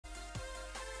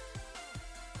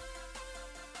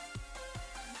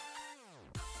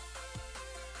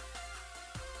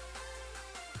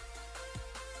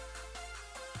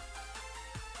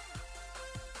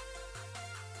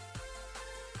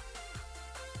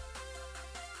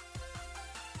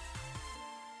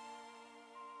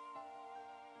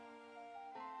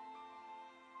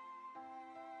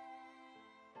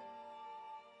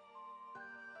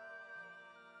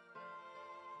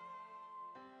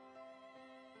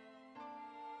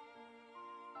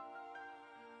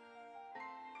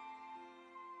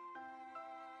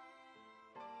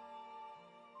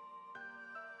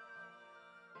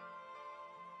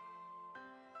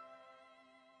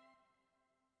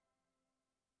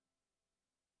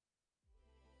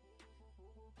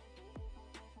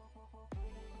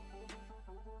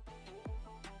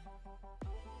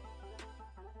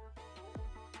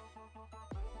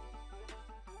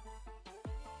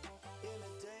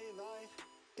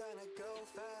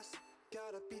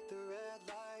gotta beat the red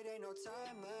light, ain't no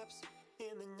time lapse.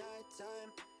 In the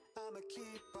nighttime, I'ma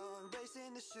keep on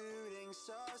racing the shooting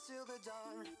stars till the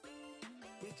dawn.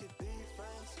 We could be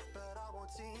friends, but I won't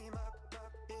team up.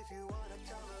 If you wanna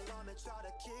come along and try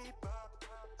to keep up,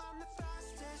 I'm the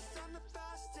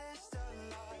fastest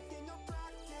alive. In no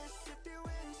practice, if you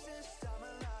insist, I'm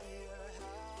a liar.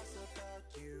 How's about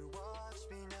you watch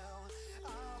me now?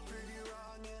 I'll prove you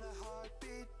wrong in a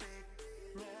heartbeat, beat.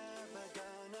 Never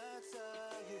gonna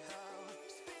tell you how.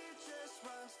 Speed just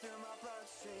runs through my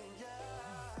bloodstream,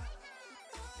 yeah.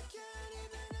 I can't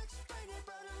even explain it,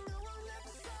 but I know I'll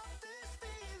never stop this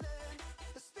feeling.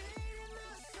 The speed in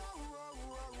my soul, whoa,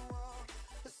 whoa, whoa.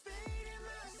 The speed in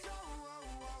my soul, whoa,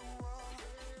 whoa, whoa.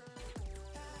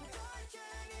 And I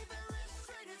can't even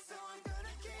restrain it, so I'm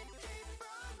gonna keep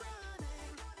on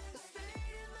running. The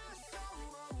speed in my soul,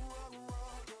 whoa, whoa,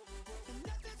 whoa. And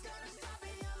nothing's gonna stop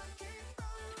me, I'ma keep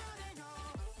on running,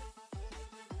 oh.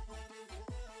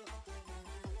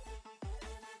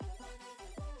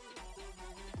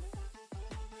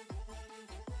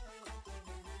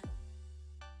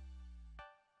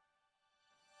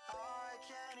 I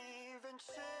can't even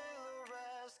chill or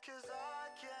rest, 'cause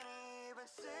I can't even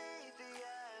see the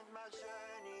end. My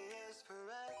journey is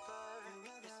forever.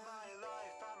 It's my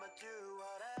life, I'ma do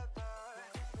whatever.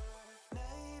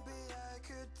 Maybe I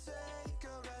could take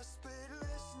a respite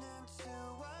listening to a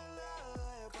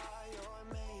lullaby, or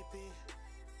maybe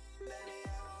I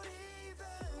won't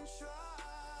even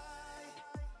try.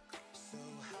 So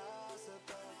how's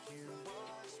about you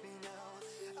watch me now?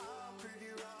 I'll prove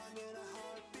you wrong in a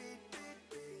heartbeat, beat,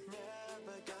 beat.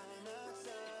 Never gonna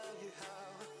tell you how.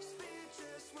 Speed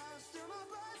just runs through my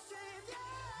bloodstream,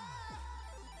 yeah.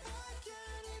 I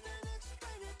can't even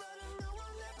explain it, but I know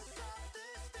I'll never stop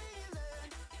this feeling.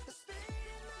 The speed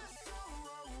in my soul,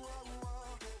 whoa, whoa,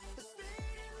 whoa. The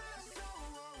speed in my soul,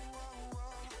 whoa, whoa,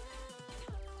 whoa.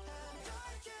 And I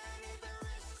can't even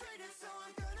restrain it, so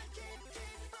I'm gonna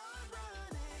keep on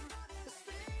running. The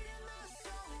speed in my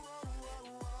soul, whoa, whoa,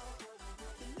 whoa.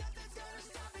 And nothing's gonna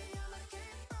stop me, I'ma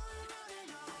keep on running,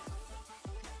 oh.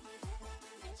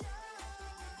 Yeah.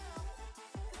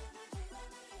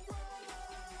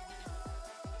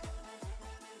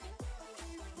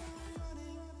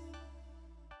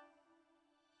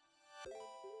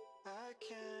 I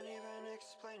can't even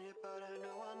explain it, but I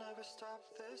know I'll never stop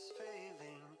this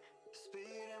feeling. The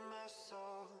speed in my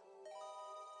soul.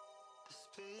 The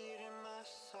speed in my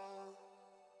soul.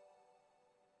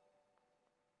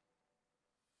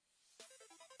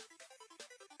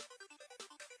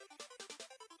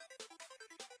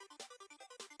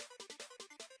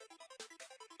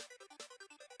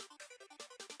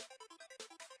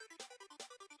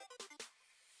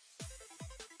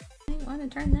 I want to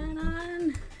turn that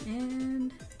on,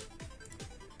 and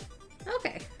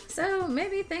okay, so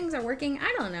maybe things are working.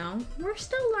 I don't know. We're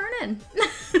still learning.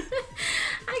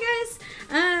 Hi guys.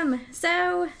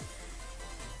 So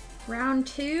round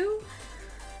 2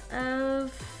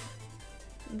 of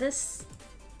this,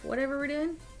 whatever we're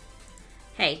doing.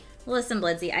 Hey, listen,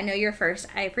 Bloodsy, I know you're first.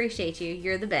 I appreciate you.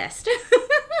 You're the best.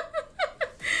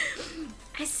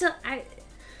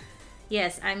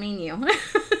 Yes, I mean you.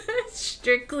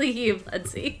 Strictly you,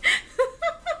 Bloodsy.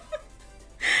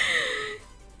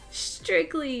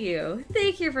 Strictly you.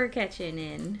 Thank you for catching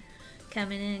in.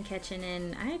 Coming in, catching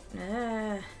in.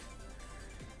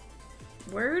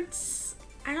 Words?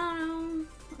 I don't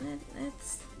know.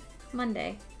 It's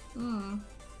Monday.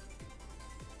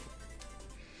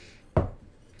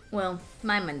 Well,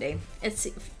 my Monday. It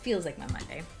feels like my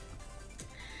Monday.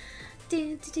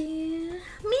 Mihan,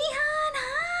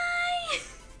 hi!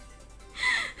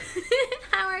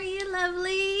 How are you,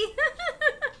 lovely?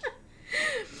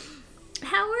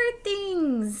 How are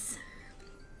things?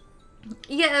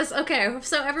 Yes, okay,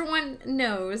 so everyone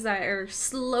knows that are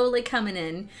slowly coming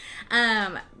in.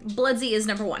 Bloodsy is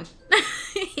number 1.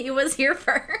 He was here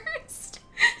first.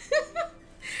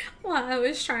 While I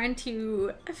was trying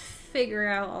to figure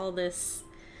out all this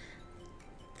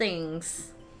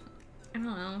things. I don't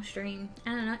know, stream. I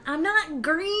don't know. I'm not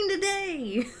green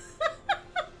today.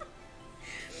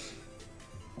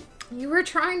 You were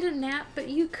trying to nap, but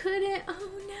you couldn't.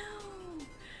 Oh no.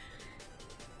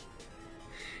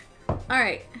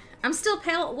 Alright. I'm still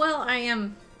pale. Well, I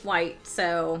am white,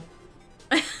 so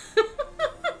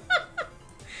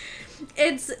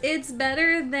it's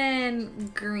better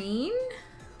than green.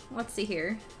 Let's see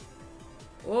here.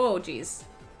 Whoa, geez.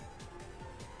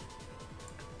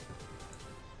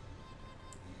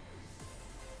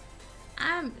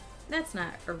 That's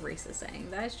not a racist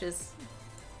saying. That's just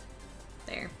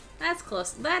there. That's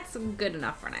close. That's good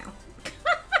enough for now.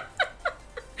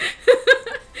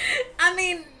 I mean,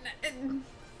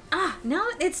 Now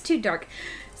it's too dark.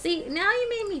 See, now you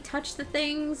made me touch the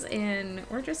things, and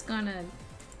we're just gonna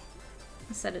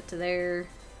set it to there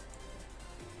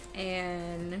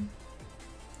and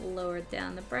lower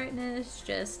down the brightness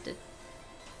just a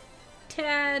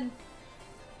tad.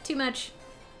 Too much.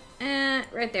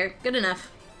 Right there. Good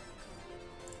enough.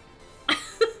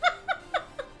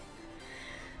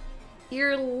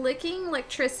 You're licking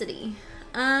electricity.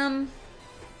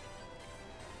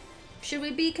 Should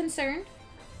we be concerned?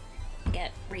 I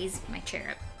gotta raise my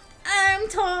chair up. I'm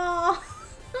tall!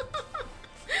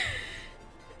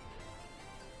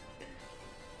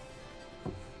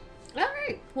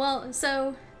 Alright, well,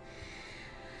 so...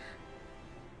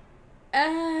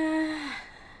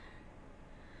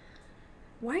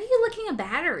 why are you licking a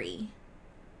battery?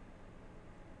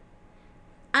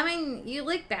 I mean, you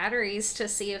lick batteries to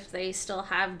see if they still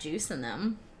have juice in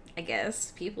them. I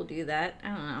guess people do that. I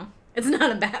don't know. It's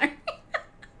not a battery.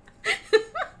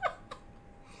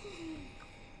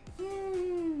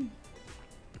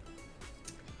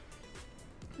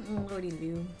 Lordy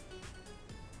Lou.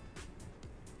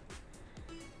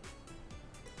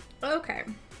 Okay.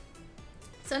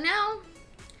 So now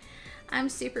I'm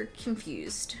super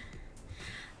confused.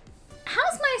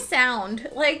 How's my sound?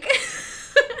 Like,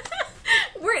 this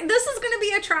is going to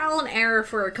be a trial and error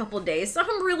for a couple days, so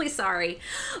I'm really sorry.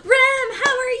 Rem,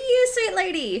 how are you, sweet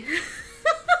lady?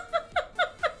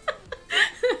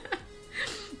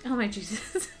 Oh my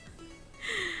Jesus.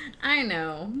 I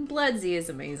know. Bloodsy is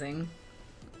amazing.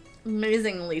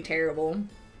 Amazingly terrible.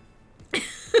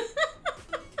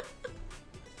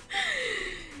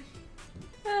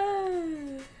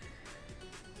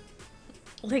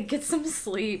 Like, get some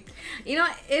sleep. You know,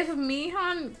 if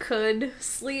Mihan could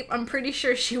sleep, I'm pretty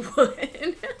sure she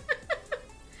would.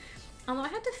 Although I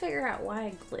have to figure out why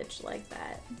I glitch like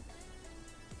that.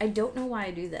 I don't know why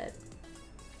I do that.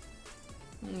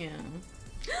 Yeah.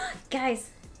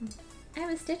 Guys, I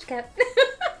have a Stitch cup.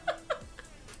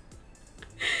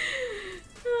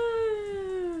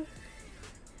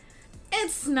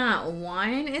 It's not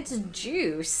wine, it's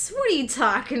juice. What are you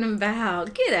talking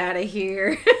about? Get out of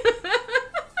here.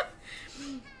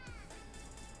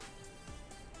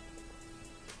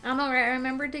 I'm alright, I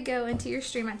remembered to go into your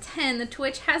stream at 10. The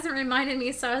Twitch hasn't reminded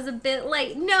me, so I was a bit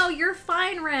late. No, you're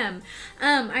fine, Rem.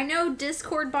 I know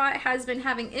Discord bot has been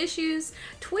having issues.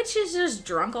 Twitch is just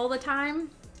drunk all the time.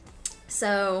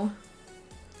 So,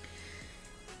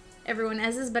 everyone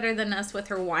else is better than us with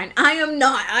her wine. I am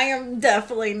not. I am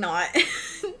definitely not.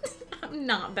 I'm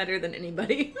not better than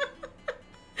anybody.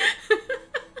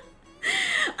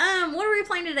 What are we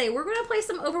playing today? We're going to play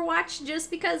some Overwatch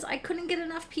just because I couldn't get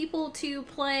enough people to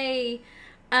play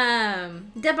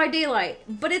Dead by Daylight.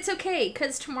 But it's okay,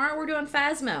 because tomorrow we're doing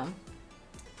Phasmo.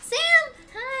 Sam!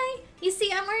 Hi! You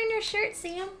see, I'm wearing your shirt,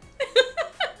 Sam.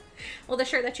 Well, the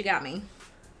shirt that you got me,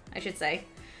 I should say.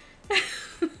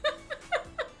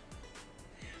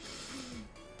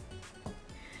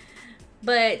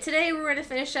 But today we're going to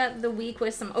finish up the week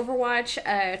with some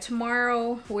Overwatch.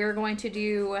 Tomorrow we're going to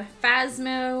do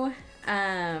Phasmo.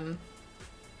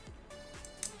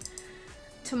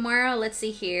 Tomorrow, let's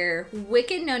see here.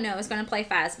 Wicked No No is going to play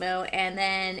Phasmo. And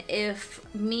then if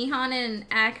Mihan and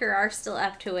Acker are still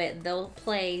up to it, they'll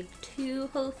play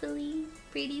 2, hopefully.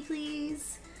 Pretty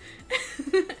please.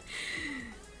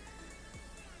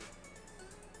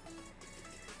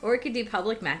 Or we could do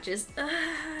public matches.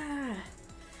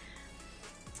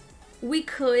 We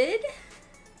could.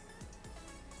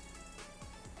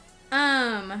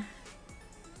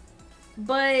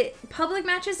 But public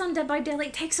matches on Dead by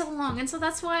Daylight take so long, and so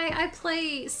that's why I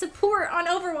play support on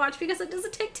Overwatch, because it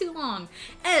doesn't take too long.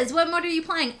 Ez, what mode are you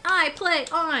playing? I play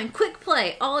on Quick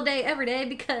Play all day, every day,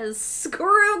 because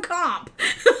screw comp.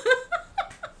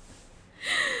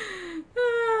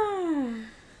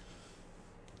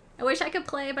 I wish I could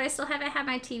play, but I still haven't had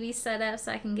my TV set up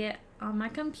so I can get on my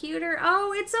computer.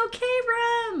 Oh, it's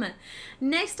okay, Rem.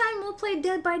 Next time we'll play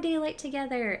Dead by Daylight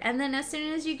together. And then as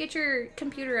soon as you get your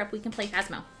computer up, we can play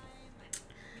Phasmo.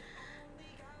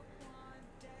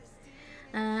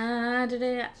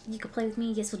 You can play with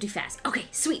me? Yes, we'll do fast. Okay,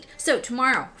 sweet. So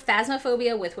tomorrow,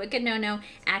 Phasmophobia with Wicked No No,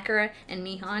 Akira, and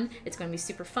Mihan. It's going to be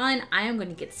super fun. I am going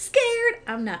to get scared.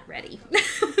 I'm not ready.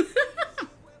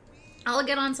 I'll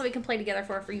get on so we can play together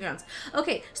for a few rounds.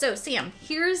 Okay, so Sam,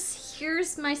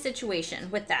 here's my situation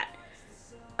with that.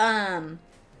 I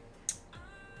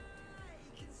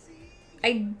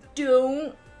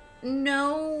don't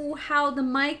know how the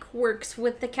mic works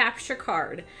with the capture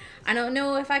card. I don't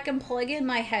know if I can plug in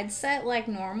my headset like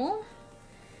normal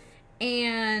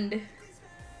and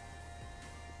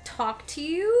talk to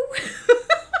you.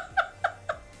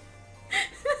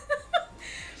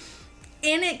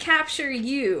 capture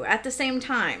you at the same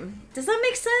time. Does that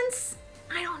make sense?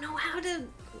 I don't know how to...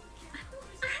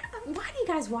 Why do you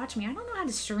guys watch me? I don't know how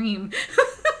to stream.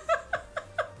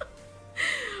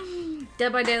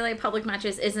 Dead by Daylight public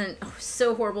matches isn't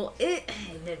so horrible.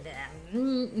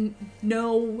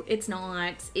 No, it's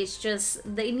not. It's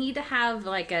just they need to have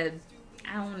like a,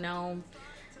 I don't know,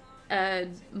 a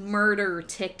murder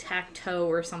tic-tac-toe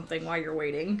or something while you're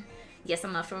waiting. Yes,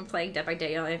 I'm up from playing Dead by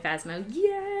Daylight Phasmo.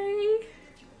 Yay!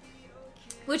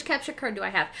 Which capture card do I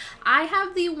have? I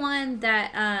have the one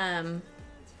that,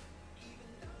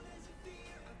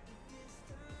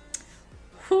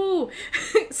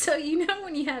 so you know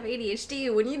when you have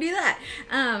ADHD, when you do that.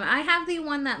 I have the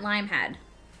one that Lime had,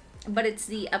 but it's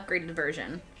the upgraded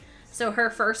version. So her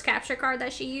first capture card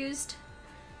that she used,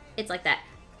 it's like that.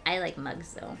 I like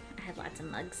mugs though. I have lots of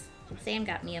mugs. Sam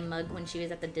got me a mug when she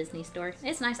was at the Disney store.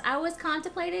 It's nice. I was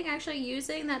contemplating actually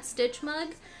using that Stitch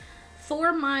mug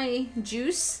for my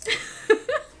juice,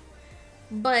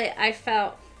 but I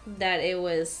felt that it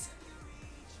was...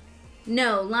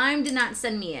 No, Lime did not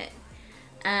send me it.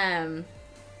 I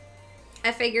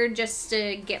figured just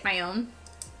to get my own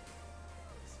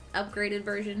upgraded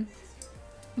version,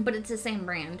 but it's the same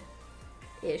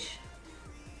brand-ish.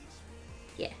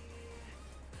 Yeah.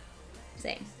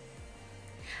 Same.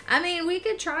 I mean, we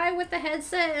could try with the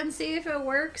headset and see if it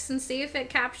works and see if it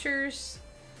captures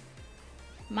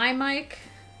my mic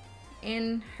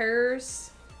and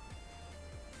hers.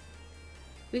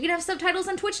 We can have subtitles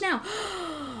on Twitch now.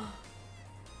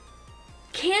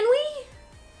 Can we?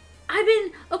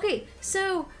 Okay,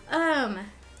 so,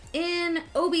 in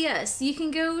OBS, you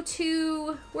can go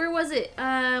to, where was it?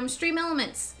 Stream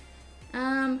Elements.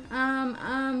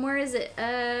 Where is it?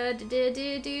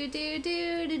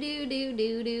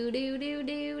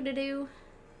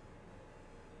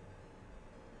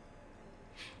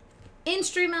 In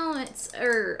Stream Elements,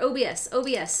 or OBS,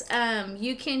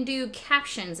 you can do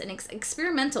captions and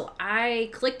experimental. I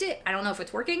clicked it. I don't know if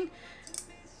it's working.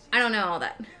 I don't know all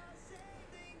that.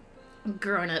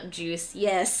 Grown-up juice,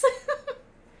 yes.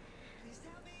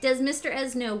 Does Mr.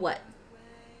 Ez know what?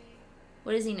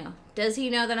 What does he know? Does he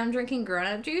know that I'm drinking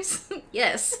grown-up juice?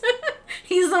 Yes.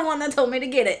 He's the one that told me to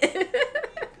get it.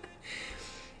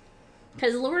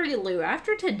 Because Lori Lou,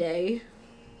 after today,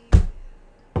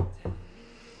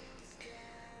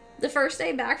 the first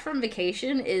day back from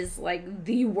vacation is like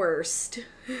the worst.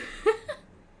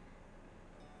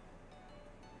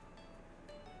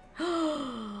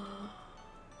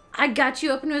 I got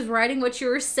you up and was writing what you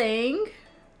were saying?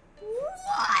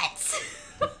 What?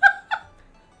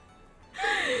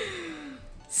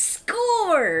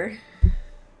 Score!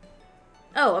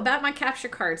 Oh, about my capture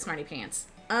card, Smarty Pants.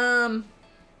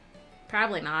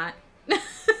 Probably not.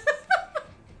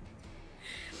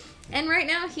 And right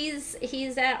now he's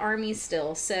at Army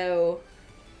still, so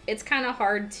it's kind of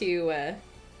hard to,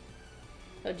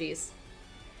 oh geez.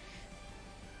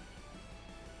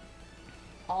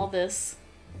 All this.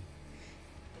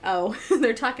 Oh,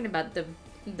 they're talking about the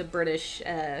British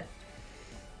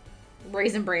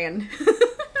Raisin Bran.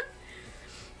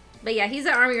 But yeah, he's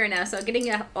at Army right now, so getting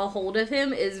a hold of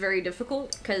him is very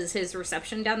difficult because his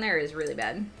reception down there is really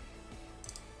bad.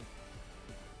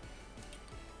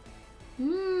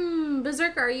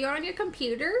 Berserker, are you on your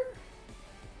computer?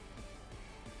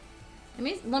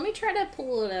 Let me try to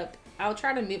pull it up. I'll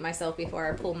try to mute myself before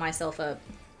I pull myself up.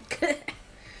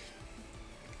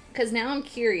 Because now I'm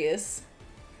curious.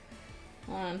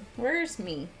 Hold on. Where's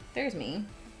me? There's me.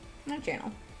 My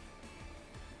channel.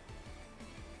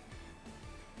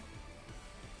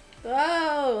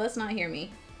 Oh, let's not hear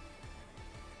me.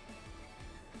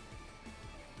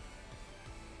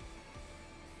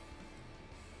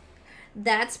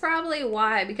 That's probably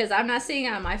why, because I'm not seeing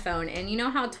it on my phone. And you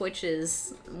know how Twitch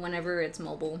is whenever it's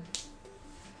mobile.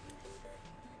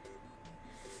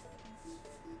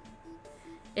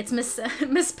 It's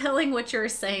misspelling what you're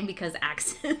saying because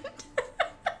accent.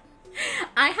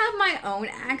 I have my own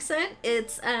accent.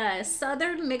 It's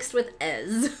Southern mixed with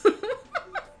Ez.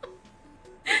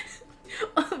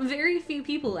 Very few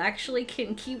people actually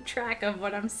can keep track of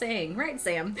what I'm saying. Right,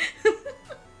 Sam?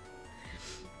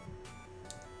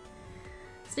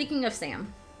 Speaking of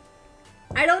Sam,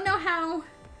 I don't know how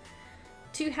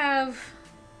to have...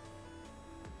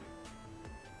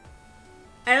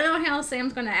 I don't know how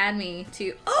Sam's gonna add me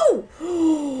to...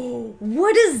 Oh!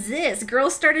 What is this?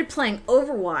 Girls started playing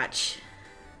Overwatch.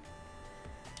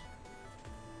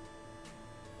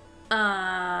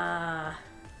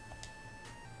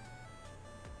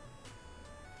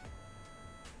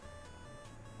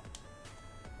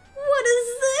 What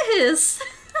is this?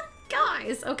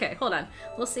 Guys, okay, hold on.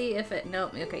 We'll see if it...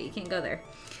 Nope, okay, you can't go there.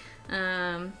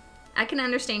 I can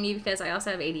understand you because I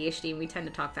also have ADHD and we tend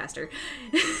to talk faster.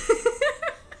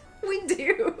 We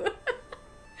do.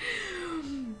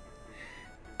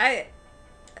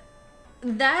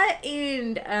 That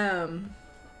and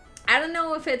I don't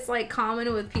know if it's like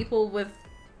common with people with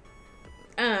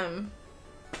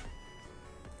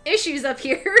issues up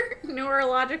here,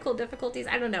 neurological difficulties.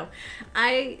 I don't know.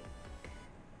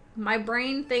 My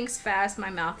brain thinks fast, my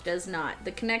mouth does not.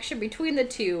 The connection between the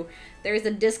two, there's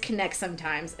a disconnect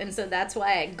sometimes, and so that's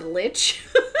why I glitch.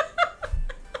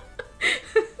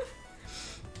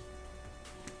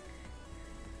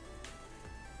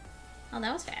 Oh,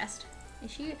 that was fast.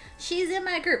 She's in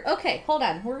my group. Okay, hold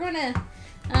on. We're gonna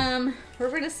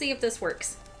see if this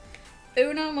works.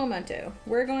 Uno momento.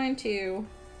 We're going to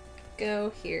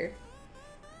go here.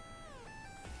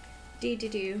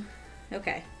 Do.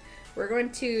 Okay. We're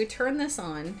going to turn this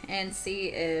on and see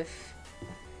if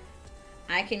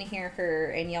I can hear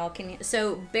her and y'all can.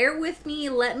 So bear with me.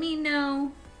 Let me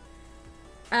know.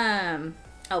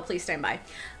 Oh, please stand by.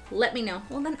 Let me know.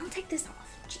 Well, then I'll take this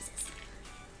off. Jesus.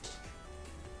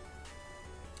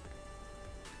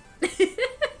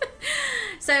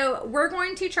 So we're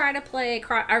going to try to play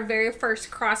our very first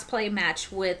cross-play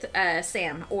match with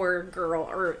Sam, or girl,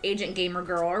 or Agent Gamer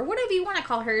Girl, or whatever you want to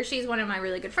call her. She's one of my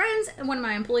really good friends and one of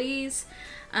my employees.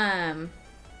 And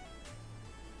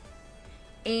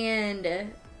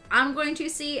I'm going to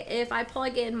see if I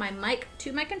plug in my mic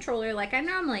to my controller like I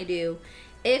normally do,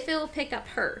 if it will pick up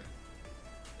her.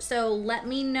 So let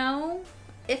me know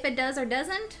if it does or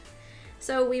doesn't.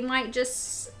 So we might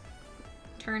just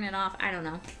turn it off. I don't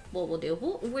know what we'll do.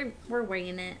 We're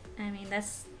winging it. I mean, that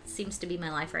seems to be my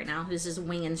life right now. Is just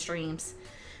winging streams.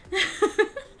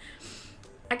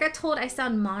 I got told I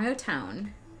sound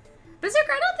monotone. But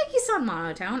Zucker, I don't think you sound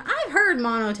monotone. I've heard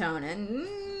monotone,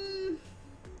 and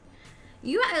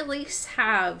you at least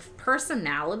have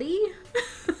personality.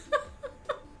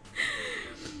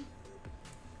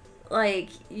 Like,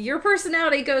 your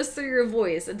personality goes through your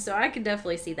voice, and so I can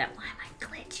definitely see that. Why am I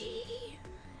glitchy?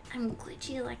 I'm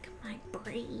glitchy like my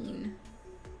brain.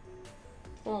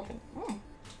 Well, oh.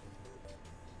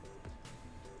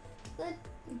 Good.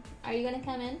 Are you gonna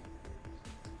come in?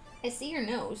 I see your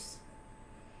nose.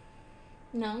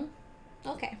 No?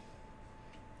 Okay.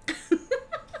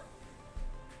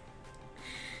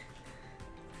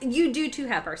 You do too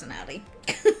have personality.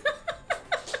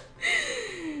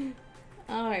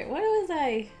 Alright, what was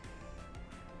I?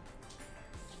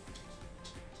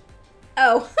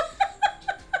 Oh.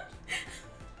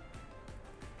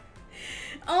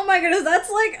 Oh my goodness, that's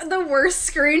like the worst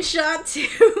screenshot to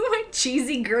my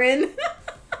cheesy grin.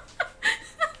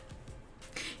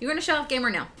 You gonna show off game or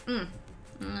no?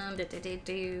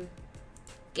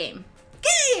 Game.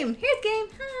 Game! Here's game.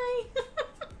 Hi.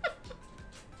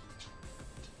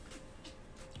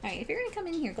 Alright, if you're gonna come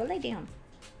in here, go lay down.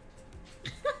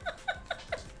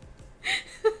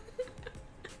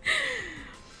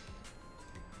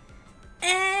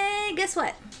 And guess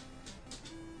what?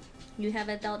 You have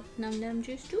adult num-num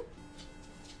juice too?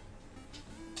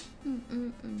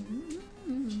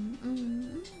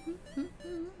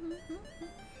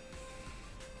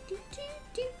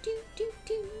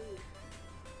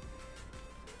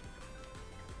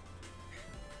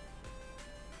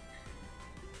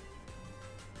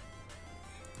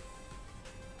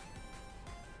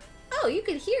 Oh, you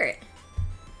could hear it.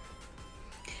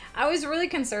 I was really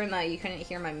concerned that you couldn't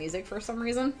hear my music for some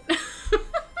reason.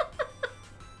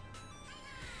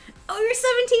 Oh, you're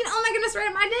 17. Oh my goodness,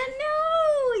 Random. I didn't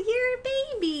know. You're a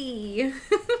baby.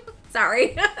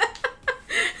 Sorry.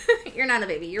 You're not a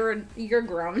baby. You're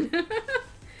grown.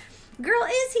 Girl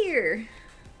is here.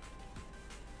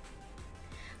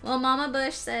 Well, Mama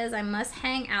Bush says I must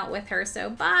hang out with her, so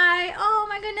bye. Oh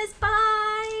my goodness,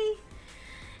 bye.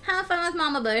 Have fun with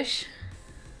Mama Bush.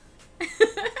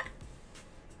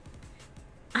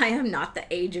 I am not the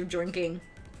age of drinking.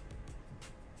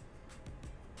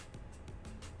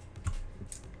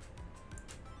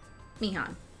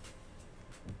 Mihan.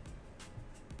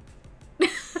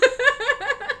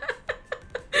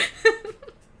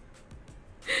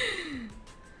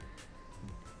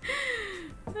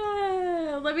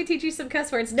 Let me teach you some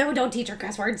cuss words. No, don't teach her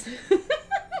cuss words.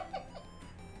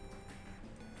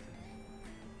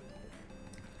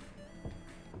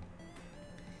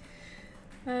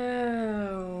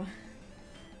 Oh.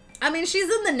 I mean, she's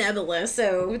in the nebula,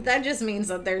 so that just means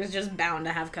that there's just bound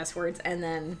to have cuss words, and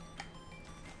then...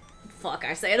 Fuck,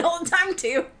 I say it all the time,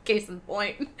 too. Case in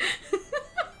point.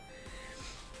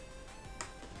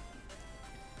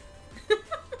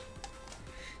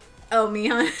 Oh,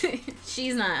 Miha.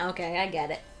 She's not... Okay, I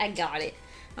get it. I got it.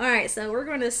 Alright, so we're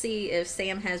going to see if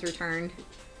Sam has returned.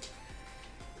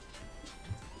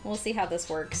 We'll see how this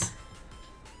works.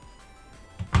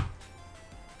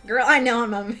 Girl, I know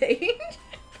I'm on page.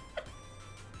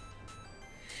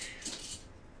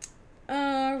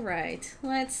 Alright,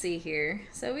 let's see here.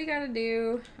 So we gotta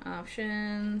do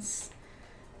options,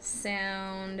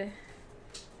 sound,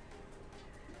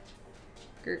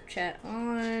 group chat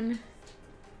on,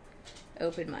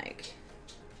 open mic.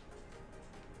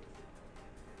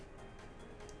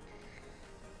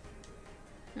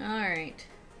 Alright.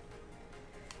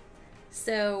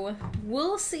 So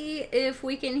we'll see if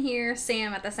we can hear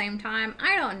Sam at the same time.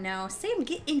 I don't know. Sam,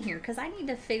 get in here because I need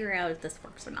to figure out if this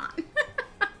works or not.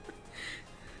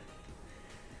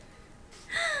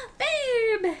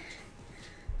 Babe!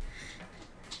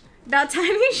 About time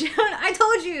he showed. I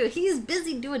told you, he's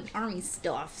busy doing army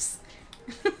stuffs.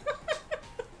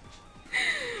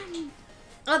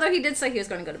 Although he did say he was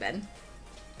going to go to bed.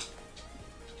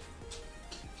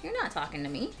 You're not talking to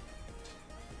me.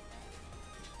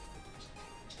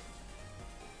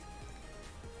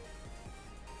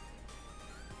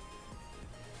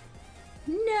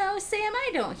 No, Sam,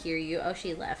 I don't hear you. Oh,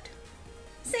 she left.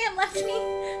 Sam left me.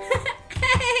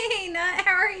 Hey, Nut,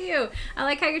 how are you? I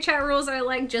like how your chat rules are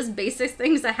like just basic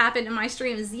things that happen in my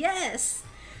streams. Yes.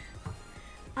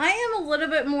 I am a little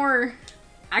bit more...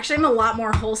 Actually, I'm a lot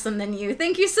more wholesome than you.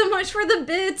 Thank you so much for the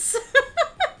bits.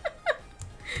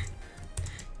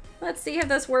 Let's see if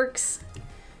this works.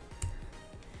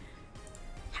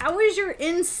 How is your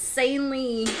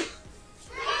insanely...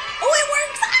 Oh, it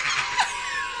works!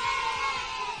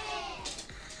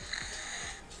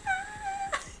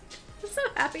 I'm so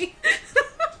happy.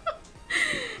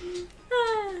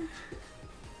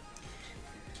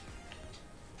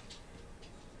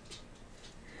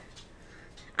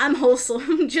 I'm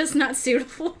wholesome, just not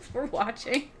suitable for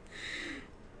watching.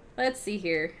 Let's see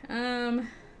here.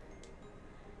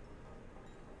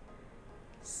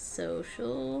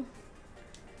 Social.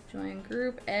 Join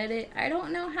group, edit. I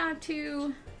don't know how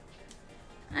to...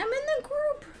 I'm in the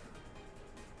group.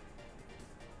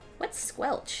 What's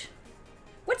squelch?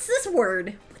 What's this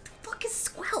word? What the fuck is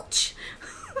squelch?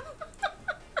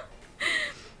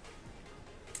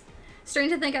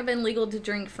 Strange to think I've been legal to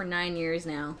drink for 9 years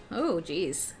now. Oh,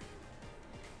 geez.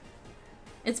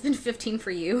 It's been 15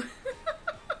 for you.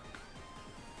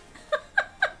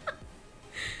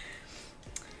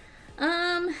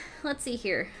 Let's see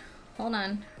here. Hold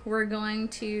on. We're going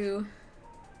to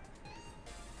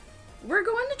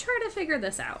try to figure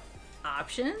this out.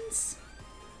 Options.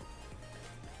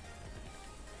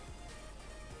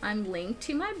 I'm linked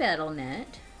to my BattleNet.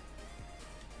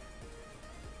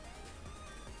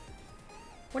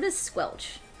 What is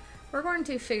squelch? We're going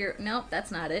to figure... Nope,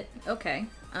 that's not it. Okay.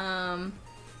 Sound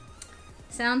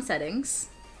settings.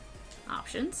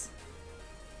 Options.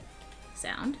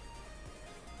 Sound.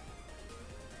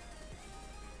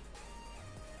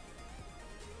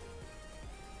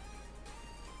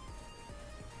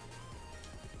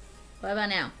 What about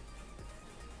now?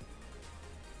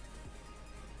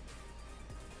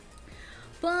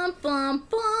 Bum, bum,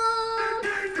 bum.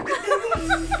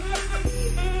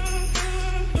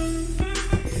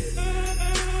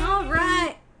 All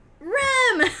right.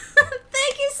 Rem,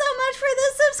 thank you so much for the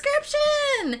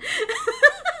subscription.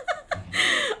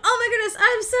 Oh my goodness,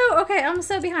 I'm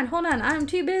so behind. Hold on, I'm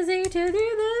too busy to do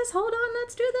this. Hold on,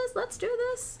 let's do this. Let's do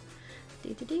this.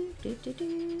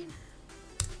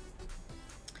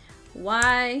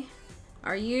 Why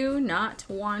are you not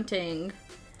wanting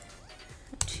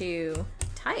to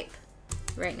type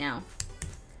right now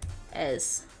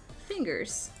as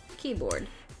fingers keyboard?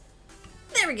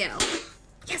 There we go.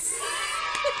 Yes.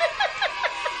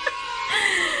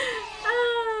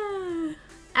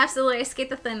 Absolutely, I skate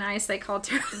the thin ice they call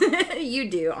You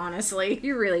do, honestly.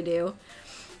 You really do.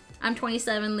 I'm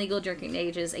 27, legal drinking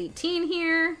age is 18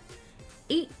 here.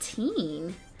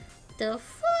 18? The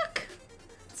fuck?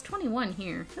 It's 21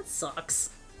 here. That sucks.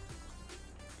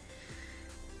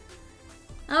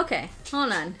 Okay,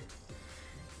 hold on.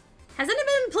 Has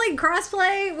anyone played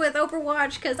crossplay with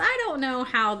Overwatch? Because I don't know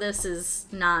how this is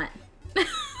not.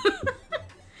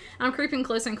 I'm creeping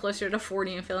closer and closer to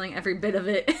 40 and feeling every bit of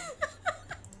it.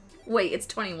 Wait, it's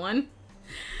 21?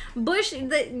 Bush,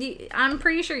 I'm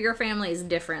pretty sure your family is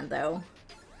different, though.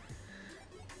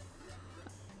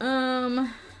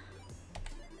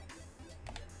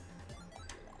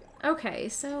 Okay,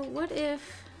 so what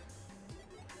if...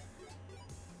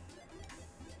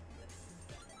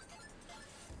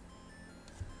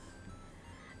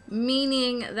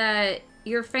 Meaning that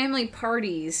your family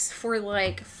parties for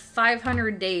like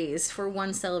 500 days for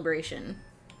one celebration.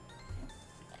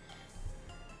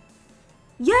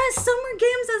 Yes, Summer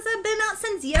Games has been out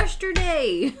since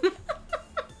yesterday.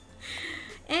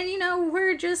 And, you know,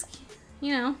 we're just,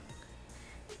 you know,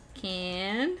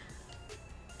 can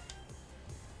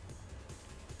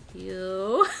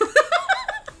you...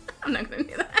 I'm not gonna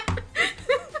do that.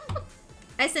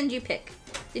 I send you a pic.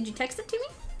 Did you text it to me?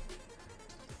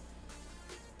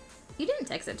 You didn't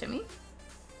text it to me.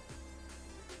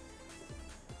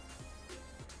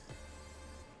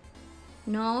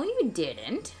 No, you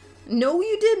didn't. No,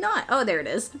 you did not. Oh, there it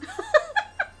is.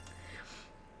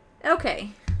 Okay.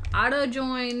 Auto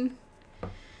join.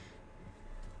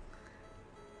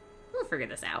 We'll figure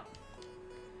this out.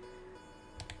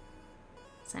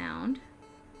 Sound.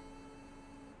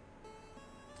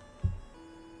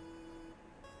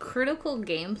 Critical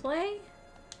gameplay?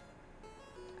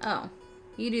 Oh,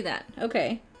 you do that.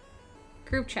 Okay.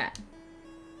 Group chat.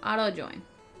 Auto join.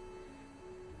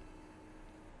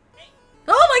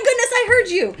 Oh my goodness, I heard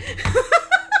you!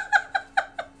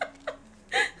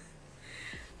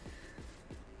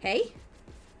 Hey?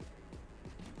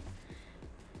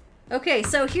 Okay,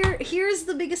 so here's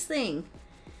the biggest thing.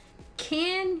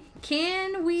 Can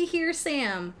we hear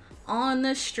Sam on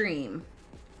the stream?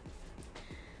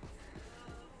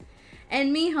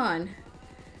 And Mihan,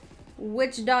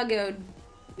 which doggo?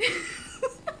 I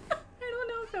don't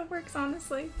know if that works,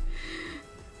 honestly.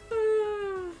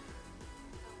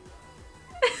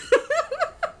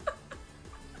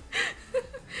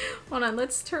 Hold on,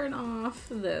 let's turn off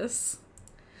this.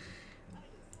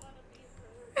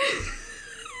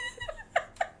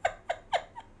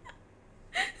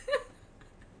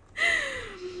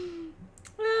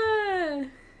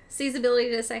 C's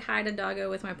ability to say hi to doggo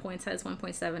with my points has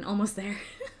 1.7. Almost there.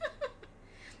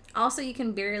 Also, you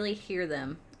can barely hear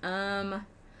them. La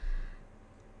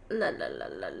la la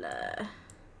la la.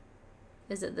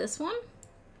 Is it this one?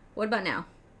 What about now?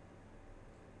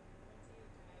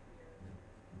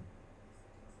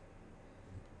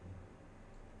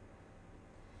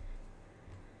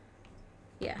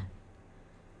 Yeah.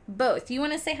 Both. You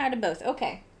want to say hi to both.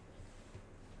 Okay.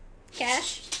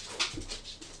 Cash.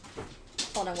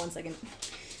 Hold on 1 second.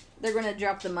 They're going to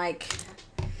drop the mic.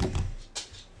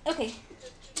 Okay.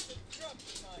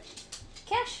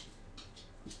 Cash.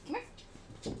 Come here.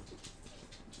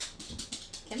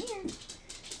 Come here.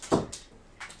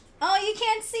 Oh, you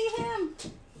can't see him.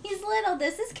 He's little.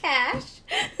 This is Cash.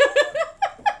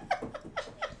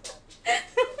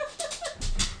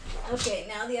 Okay,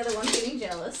 now the other one's getting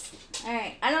jealous.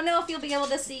 Alright, I don't know if you'll be able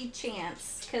to see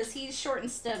Chance, because he's short and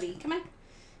stubby. Come on.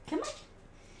 Come on.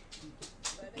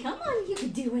 Come on, you can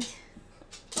do it.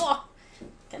 Oh,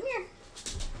 come here.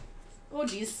 Oh,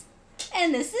 jeez.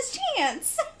 And this is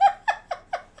Chance.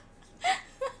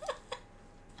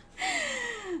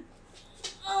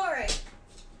 Alright.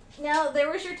 Now,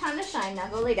 there was your time to shine. Now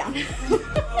go lay down. Gibby!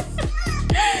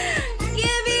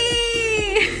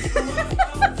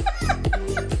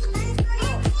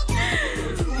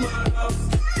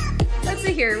 Let's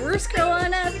see here. We're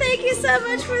scrolling up. Thank you so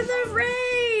much for the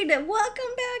raid.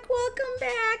 Welcome back. Welcome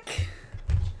back.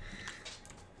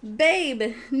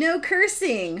 Babe, no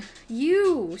cursing.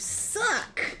 You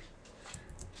suck.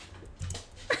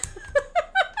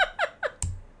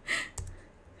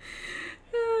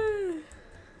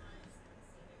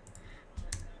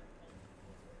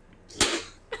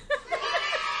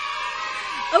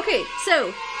 Okay,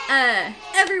 so,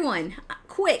 everyone,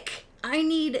 quick. I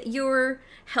need your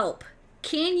help.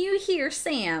 Can you hear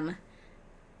Sam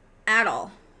at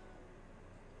all?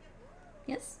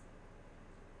 Yes?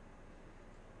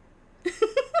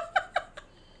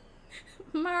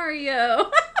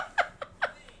 Mario.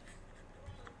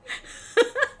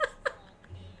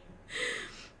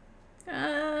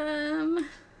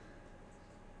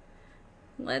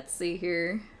 Let's see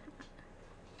here.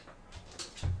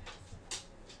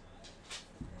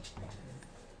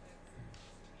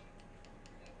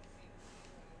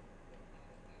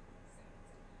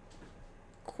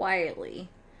 Quietly.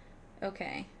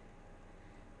 Okay.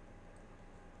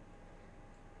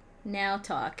 Now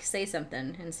talk. Say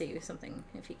something and see something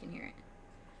if you can hear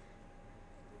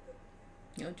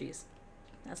it. Oh, jeez.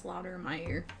 That's louder in my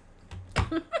ear.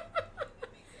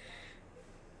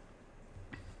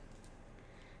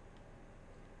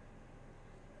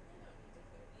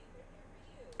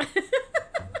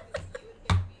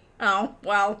 Oh,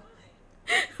 well.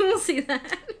 We'll see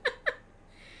that.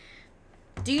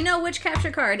 Do you know which capture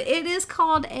card? It is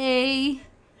called a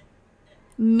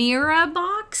Mira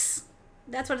box.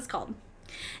 That's what it's called.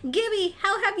 Gibby,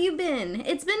 how have you been?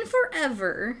 It's been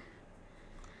forever.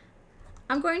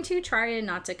 I'm going to try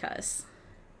not to cuss.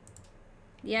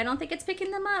 Yeah, I don't think it's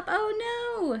picking them up. Oh,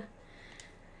 no.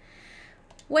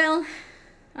 Well,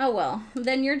 Oh well,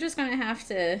 then you're just gonna have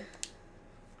to...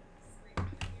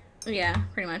 Yeah,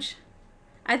 pretty much.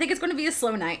 I think it's gonna be a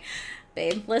slow night.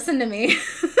 Babe, listen to me.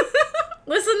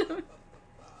 Listen to me.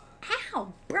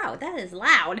 Ow, bro, that is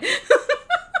loud.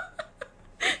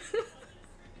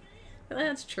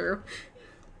 That's true.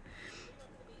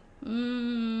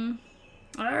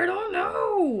 I don't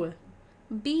know.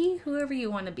 Be whoever you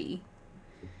want to be.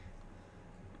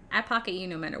 I pocket you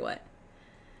no matter what.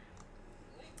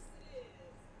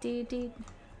 Dude.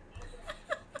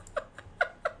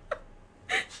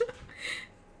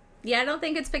 Yeah, I don't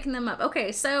think it's picking them up.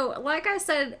 Okay, so like I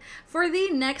said, for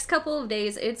the next couple of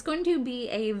days, it's going to be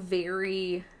a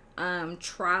very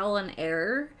trial and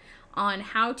error on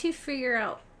how to figure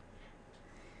out...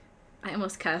 I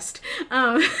almost cussed.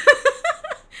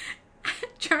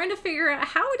 Trying to figure out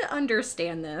how to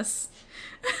understand this.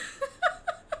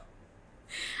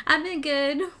 I've been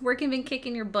good. Working been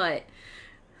kicking your butt.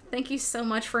 Thank you so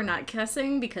much for not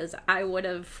cussing, because I would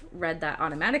have read that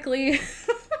automatically.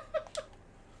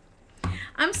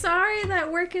 I'm sorry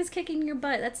that work is kicking your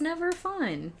butt. That's never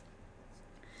fun.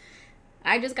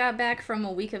 I just got back from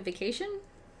a week of vacation.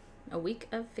 A week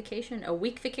of vacation? A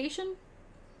week vacation?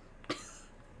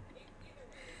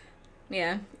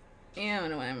 Yeah. Yeah, I don't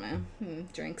know what I'm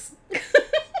drinks.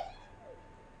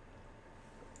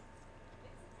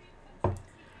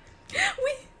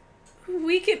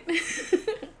 we can...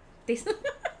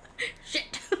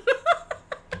 Shit.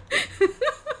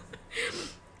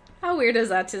 How weird is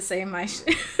that to say my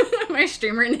my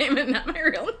streamer name and not my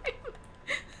real name?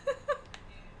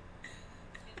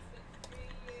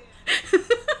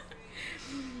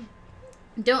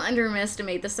 Don't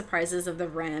underestimate the surprises of the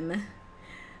REM.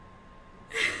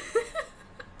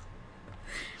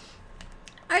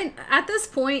 At this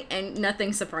point, and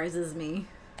nothing surprises me.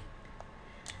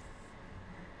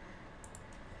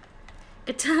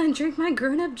 Good time, drink my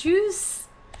grown-up juice.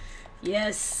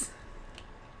 Yes.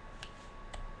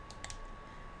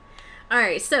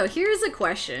 Alright, so here's a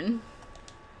question.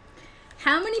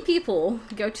 How many people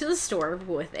go to the store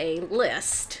with a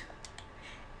list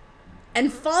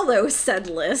and follow said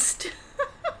list?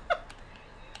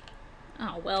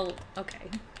 Oh, well, okay.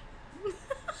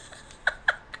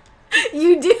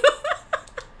 You do?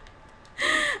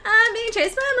 I'm being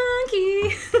chased by a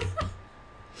monkey.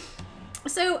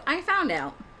 So, I found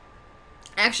out.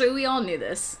 Actually, we all knew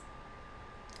this.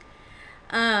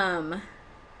 I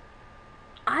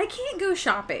can't go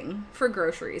shopping for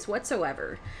groceries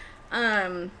whatsoever.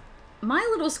 My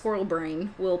little squirrel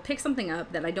brain will pick something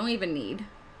up that I don't even need.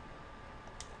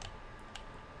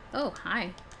 Oh,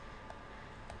 hi.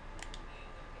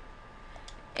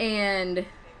 And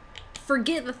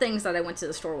forget the things that I went to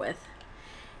the store with.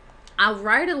 I'll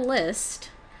write a list.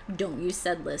 Don't use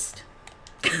said list.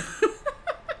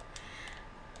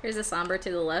 Here's a somber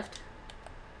to the left.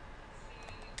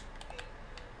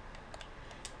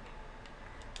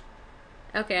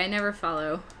 Okay, I never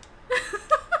follow.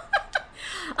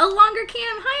 A longer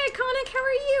cam. Hi, Iconic. How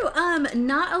are you?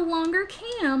 Not a longer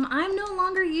cam. I'm no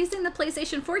longer using the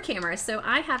PlayStation 4 camera, so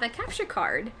I have a capture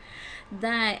card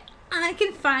that I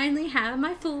can finally have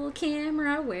my full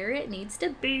camera where it needs to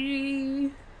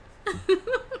be.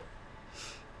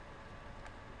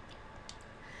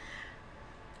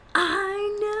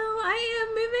 I know. I am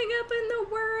moving up in the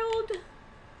world.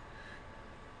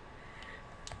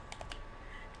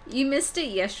 You missed it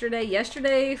yesterday.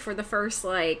 Yesterday, for the first,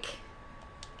 like,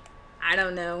 I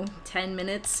don't know, 10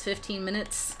 minutes, 15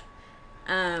 minutes,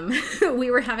 we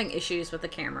were having issues with the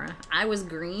camera. I was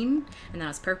green, and then I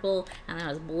was purple, and then I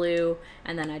was blue,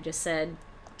 and then I just said,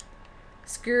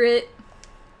 screw it.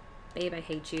 Babe, I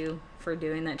hate you for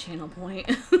doing that channel point.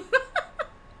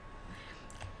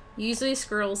 Usually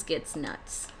squirrels gets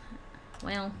nuts.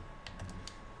 Well,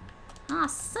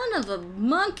 son of a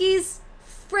monkey's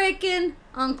freaking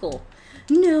uncle.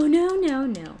 No, no, no,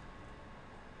 no.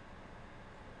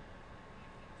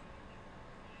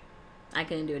 I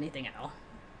couldn't do anything at all.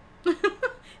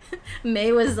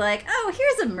 May was like, oh,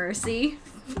 here's a mercy.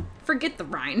 Forget the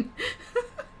Rhine.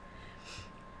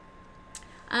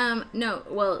 No,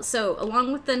 well, so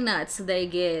along with the nuts, they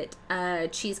get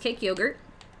cheesecake yogurt.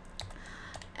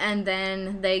 And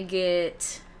then they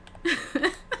get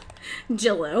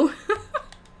Jell-O.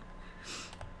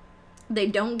 They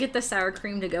don't get the sour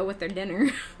cream to go with their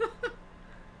dinner.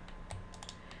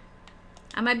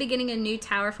 I might be getting a new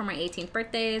tower for my 18th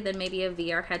birthday, then maybe a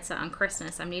VR headset on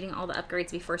Christmas. I'm needing all the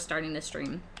upgrades before starting to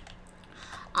stream.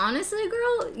 Honestly,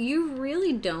 girl, you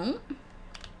really don't.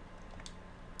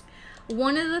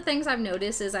 One of the things I've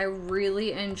noticed is I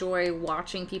really enjoy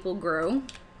watching people grow.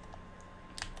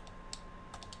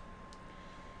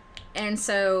 And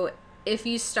so if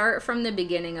you start from the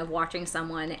beginning of watching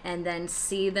someone and then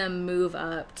see them move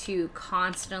up to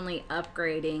constantly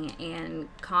upgrading and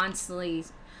constantly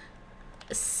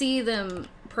see them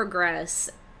progress,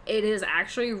 it is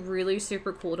actually really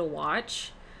super cool to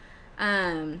watch.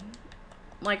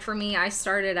 Like for me, I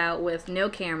started out with no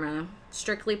camera,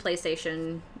 strictly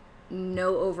PlayStation,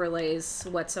 no overlays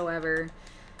whatsoever,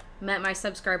 met my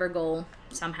subscriber goal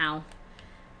somehow,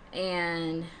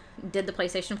 and did the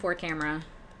PlayStation 4 camera,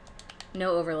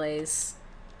 no overlays,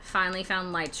 finally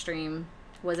found Lightstream,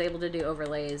 was able to do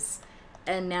overlays,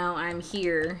 and now I'm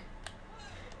here.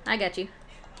 I got you.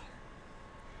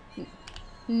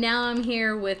 Now I'm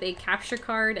here with a capture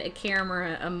card, a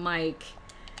camera, a mic,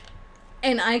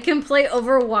 and I can play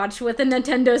Overwatch with a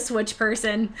Nintendo Switch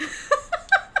person.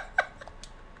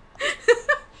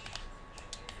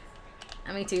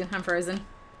 Me too, I'm frozen.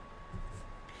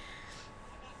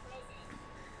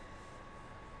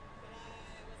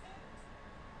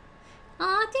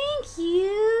 Aw, thank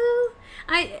you.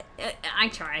 I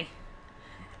try.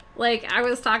 Like, I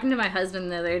was talking to my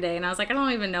husband the other day, and I was like, I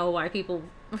don't even know why people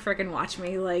freaking watch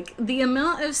me. Like, the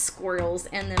amount of squirrels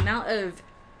and the amount of,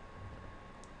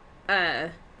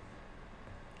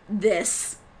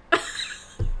 this.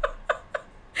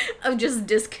 of just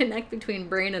disconnect between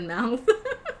brain and mouth.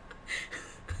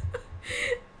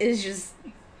 is just...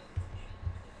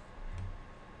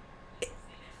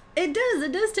 It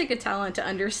does take a talent to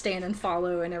understand and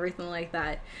follow and everything like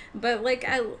that. But, like,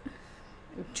 I...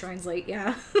 Translate,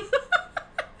 yeah.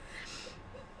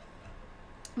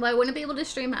 Well, I wouldn't be able to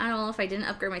stream at all if I didn't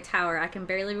upgrade my tower. I can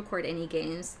barely record any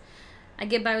games. I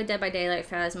get by with Dead by Daylight,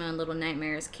 Phasma, and Little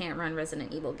Nightmares. Can't run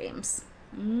Resident Evil games.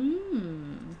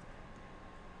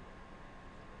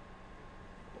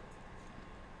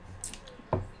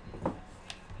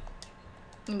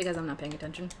 Because I'm not paying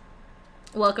attention.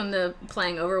 Welcome to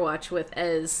playing Overwatch with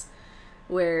Ez,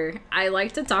 where I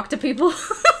like to talk to people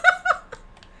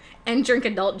and drink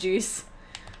adult juice.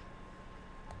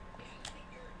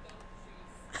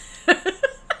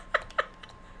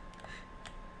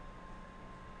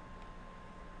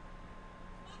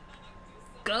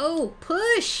 Go,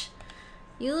 push,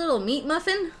 you little meat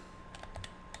muffin.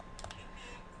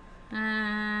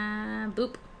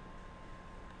 Boop.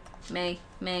 May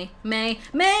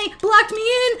blocked me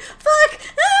in. Fuck.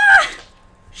 Ah!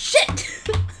 Shit.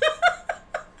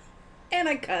 And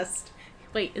I cussed.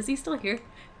 Wait, is he still here?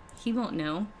 He won't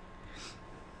know.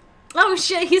 Oh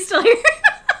shit, he's still here.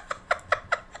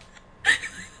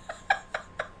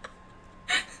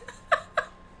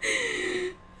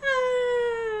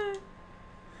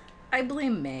 I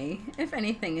blame May. If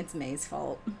anything, it's May's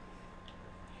fault.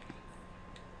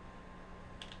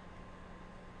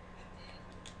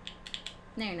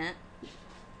 No, you're not.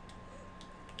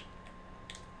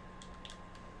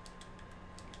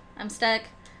 I'm stuck.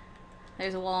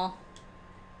 There's a wall.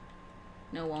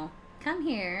 No wall. Come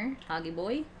here, Hoggy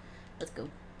boy. Let's go.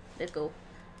 Let's go.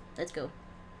 Let's go.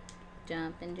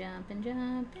 Jump and jump and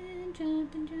jump and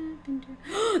jump and jump and jump.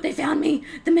 Oh, they found me!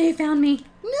 The May found me!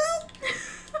 No!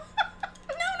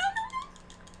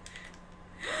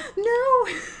 No!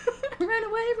 Run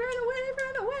away, run away,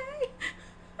 run away!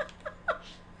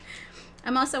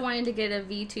 I'm also wanting to get a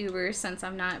VTuber since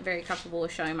I'm not very comfortable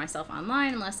with showing myself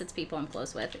online unless it's people I'm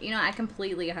close with. You know, I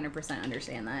completely 100%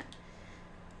 understand that.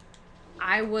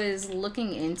 I was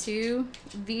looking into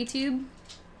VTube,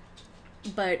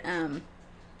 but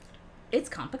it's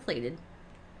complicated.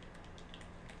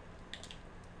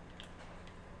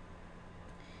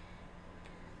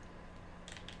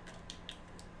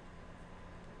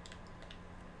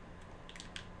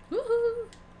 Woohoo!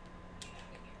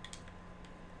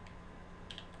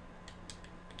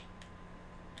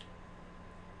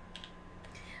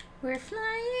 We're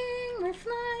flying, we're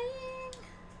flying.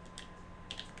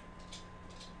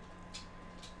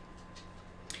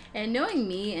 And knowing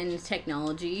me and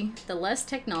technology, the less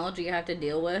technology I have to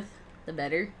deal with, the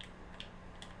better.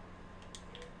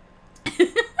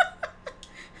 It's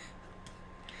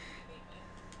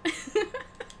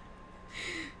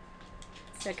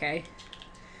okay.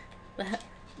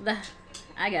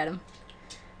 I got him.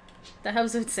 The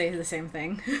hubs would say the same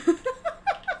thing.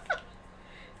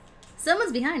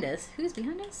 Someone's behind us. Who's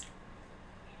behind us?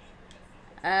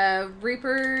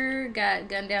 Reaper got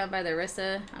gunned down by the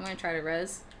Orisa. I'm gonna try to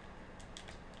res.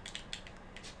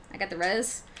 I got the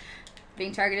res.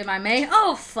 Being targeted by May.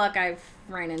 Oh, fuck, I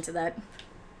ran into that.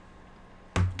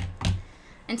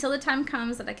 Until the time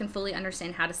comes that I can fully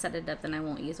understand how to set it up, then I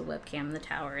won't use a webcam. The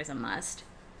tower is a must.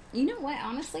 You know what?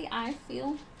 Honestly, I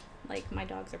feel like my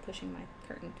dogs are pushing my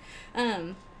curtain.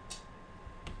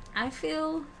 I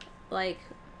feel like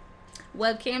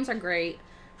webcams are great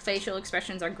facial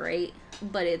expressions are great,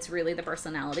 but it's really the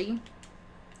personality.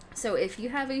 So if you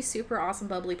have a super awesome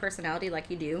bubbly personality like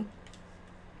you do,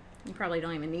 you probably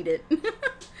don't even need it.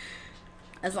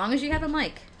 As long as you have a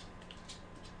mic.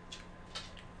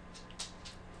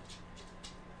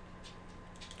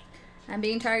 I'm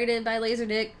being targeted by laser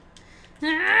dick.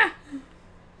 Ah!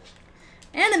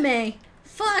 Anime!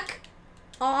 Fuck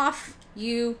off,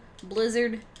 you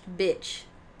Blizzard bitch.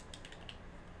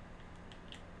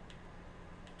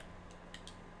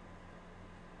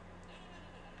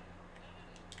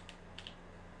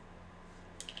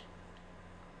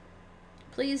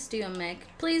 Please do a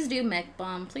mech. Please do mech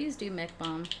bomb. Please do mech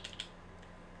bomb.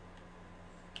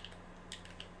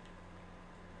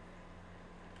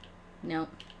 Nope.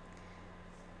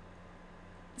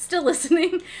 Still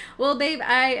listening. Well, babe,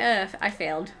 I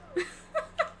failed.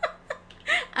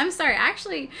 I'm sorry. I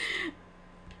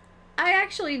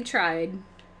actually tried.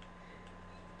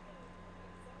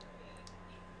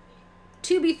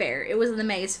 To be fair, it was the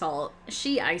May's fault.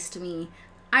 She iced me.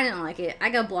 I didn't like it. I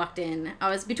got blocked in. I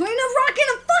was between a rock and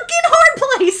a fucking hard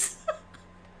place.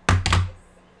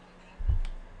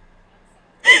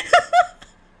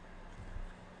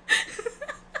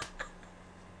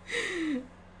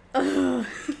 Ugh.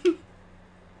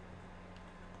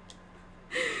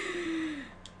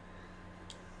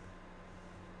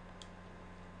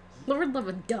 Lord love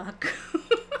a duck.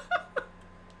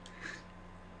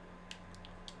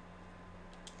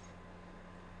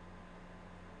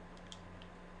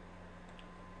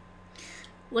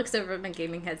 Looks over at my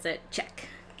gaming headset. Check.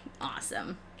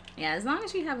 Awesome. Yeah, as long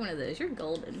as you have one of those, you're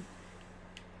golden.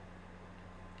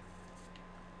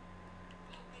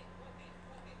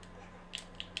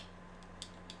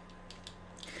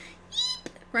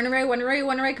 Run away, run away,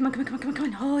 run away. Come on, come on, come on, come on, come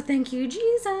on. Oh, thank you,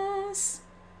 Jesus.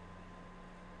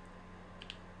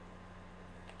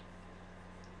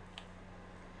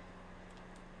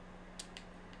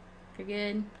 You're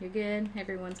good. You're good.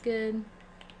 Everyone's good.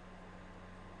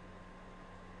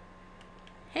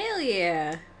 Hell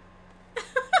yeah.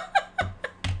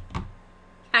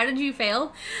 How did you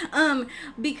fail?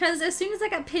 Because as soon as I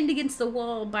got pinned against the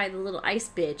wall by the little ice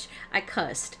bitch, I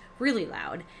cussed really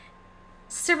loud.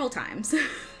 Several times.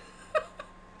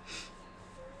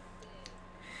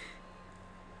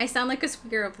 I sound like a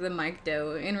squeaker over the mic,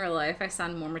 though. In real life, I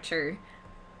sound more mature.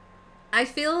 I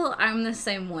feel I'm the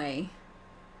same way.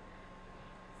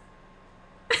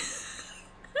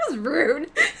 That was rude.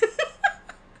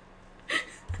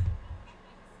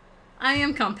 I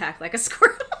am compact like a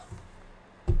squirrel.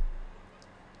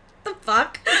 The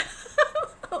fuck?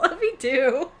 Let me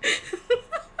do.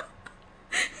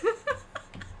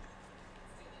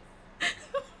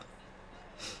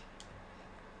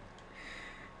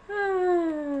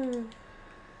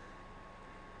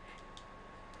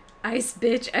 Ice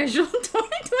bitch, Azure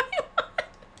 2021.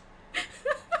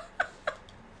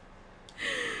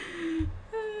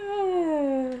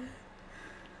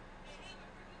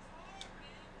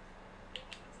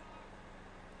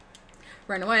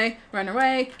 Run away, run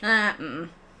away. I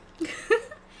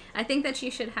think that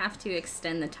you should have to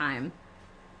extend the time.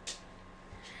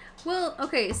 Well,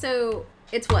 okay, so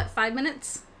it's what, 5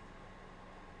 minutes?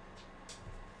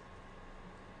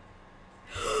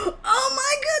 Oh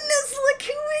my goodness, look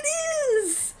who it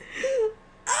is!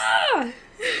 Ah!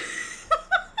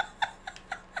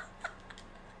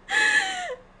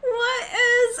 What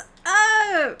is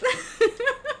up?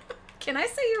 Can I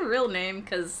say your real name?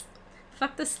 Because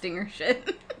fuck the stinger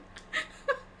shit.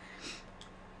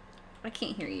 I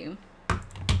can't hear you.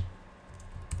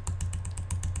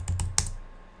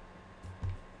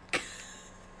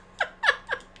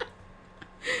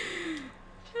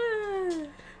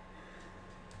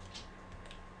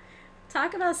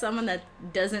 Talk about someone that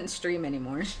doesn't stream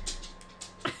anymore.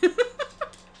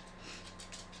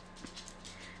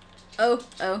 Oh,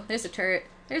 there's a turret.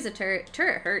 There's a turret.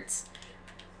 Turret hurts.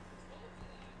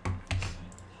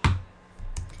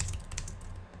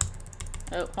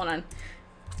 Oh, hold on.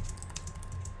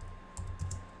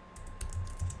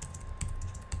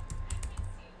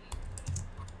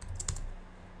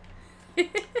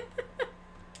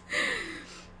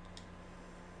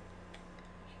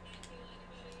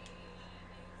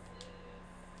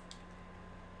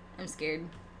 I'm scared.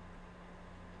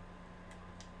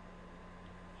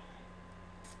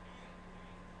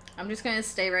 I'm just gonna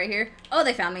stay right here. Oh,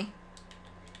 they found me.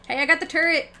 Hey, I got the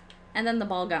turret. And then the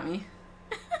ball got me.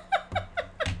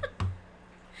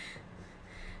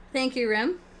 Thank you,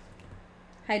 Rem.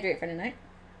 Hydrate for tonight.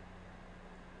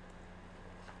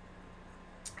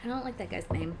 I don't like that guy's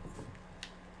name.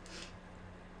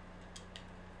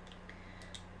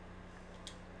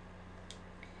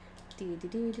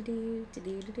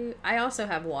 I also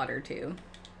have water too,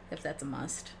 if that's a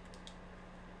must.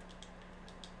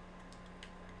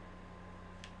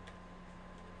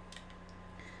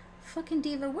 Fucking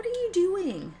Diva, what are you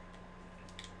doing?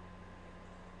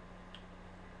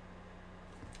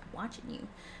 I'm watching you.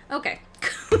 Okay.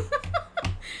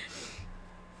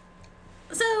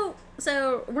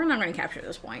 So we're not going to capture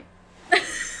this point.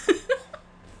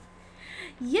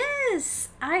 Yes,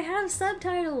 I have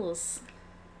subtitles.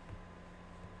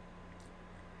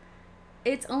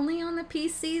 It's only on the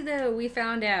PC though, we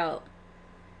found out.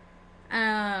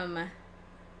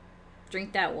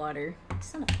 Drink that water.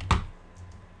 Son of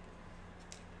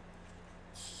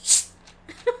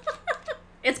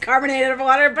It's carbonated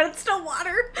water, but it's still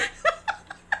water.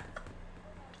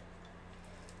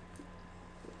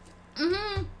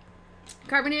 Mm-hmm.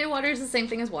 Carbonated water is the same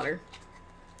thing as water.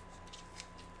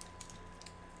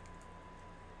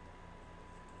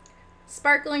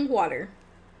 Sparkling water.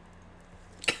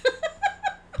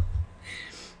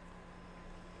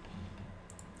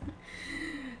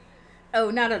 Oh,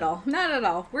 not at all. Not at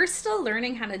all. We're still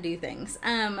learning how to do things.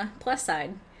 Plus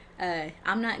side,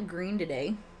 I'm not green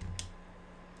today.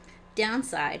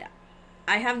 Downside,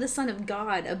 I have the Son of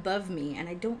God above me, and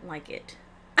I don't like it.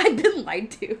 I've been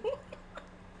lied to.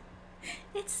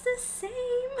 It's the same.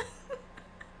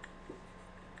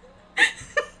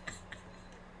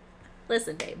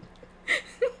 Listen, babe.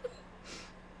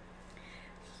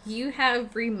 You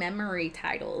have rememory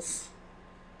titles.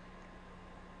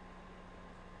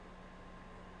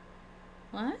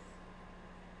 What?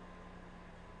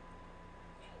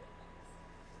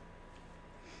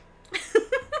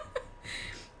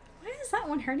 Why is that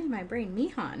one hurting my brain?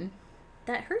 Mihan,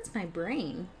 that hurts my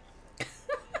brain.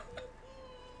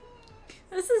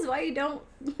 This is why you don't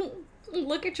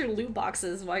look at your loot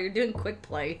boxes while you're doing quick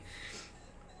play.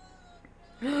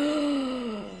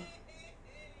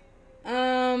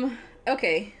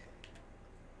 Okay.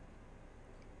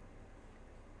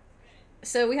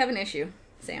 So we have an issue,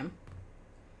 Sam.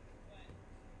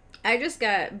 I just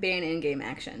got ban in-game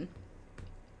action.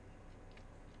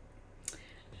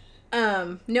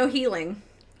 No healing.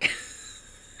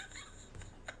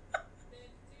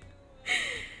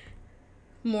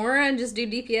 Mora and just do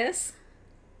DPS?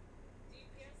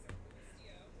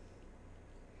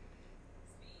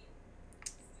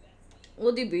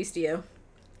 We'll do Boostio.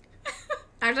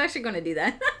 I was actually going to do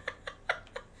that.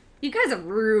 You guys are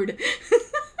rude.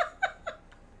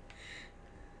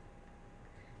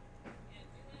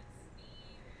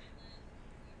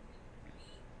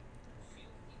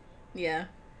 Yeah.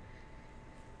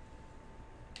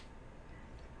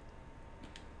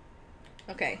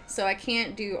 Okay, so I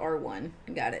can't do R1.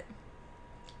 Got it.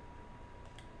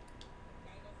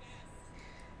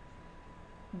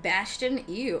 Bastion,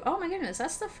 ew. Oh my goodness,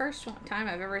 that's the first time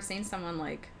I've ever seen someone,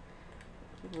 like,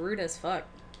 rude as fuck.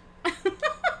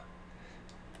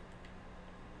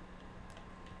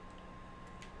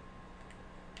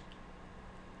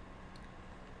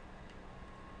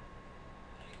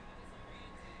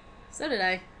 So did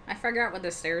I. I forgot what the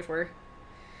stairs were.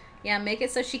 Yeah, make it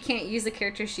so she can't use the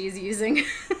character she's using.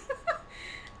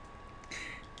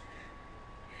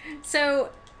 So,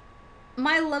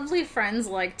 my lovely friends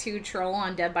like to troll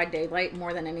on Dead by Daylight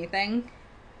more than anything.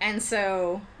 And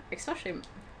so, especially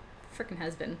freaking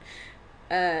husband.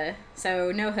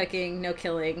 So no hooking, no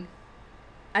killing.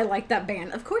 I like that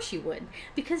ban. Of course you would.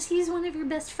 Because he's one of your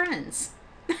best friends.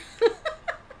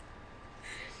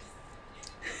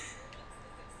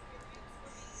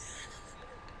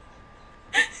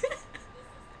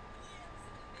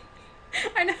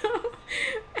 I know.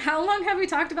 How long have we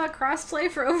talked about crossplay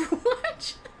for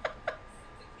Overwatch?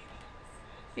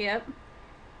 Yep.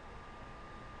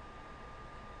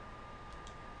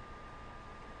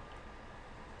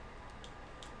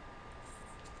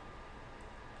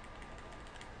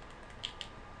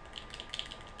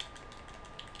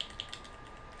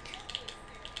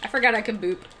 I forgot I could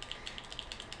boop.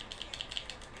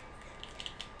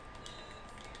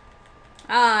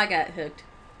 Ah, I got hooked.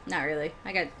 Not really.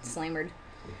 I got slammered.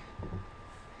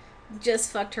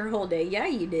 Just fucked her whole day. Yeah,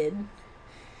 you did.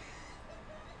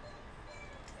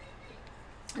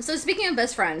 So speaking of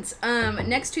best friends,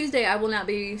 next Tuesday I will not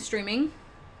be streaming.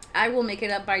 I will make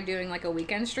it up by doing like a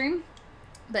weekend stream.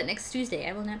 But next Tuesday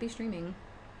I will not be streaming.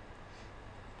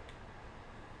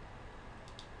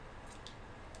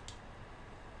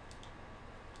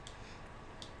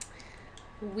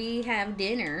 We have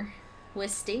dinner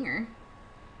with Stinger.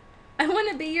 I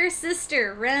want to be your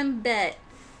sister, Rembet.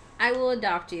 I will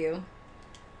adopt you.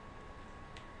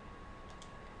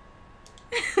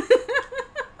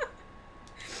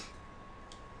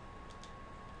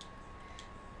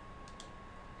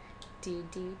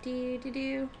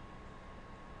 Do.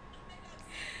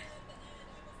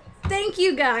 Thank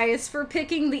you guys for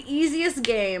picking the easiest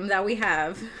game that we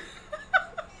have.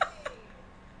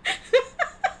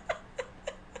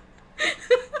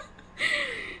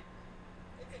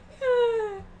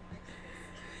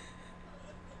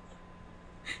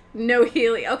 No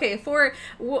healing. Okay,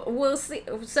 we'll see.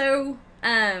 So,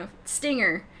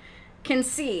 Stinger can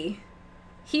see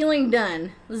healing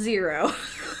done 0.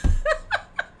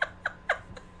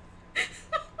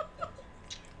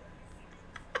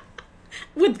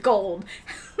 With gold.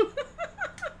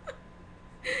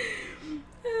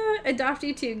 Adopt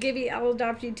you too. Gibby, I'll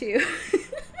adopt you too.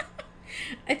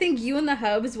 I think you and the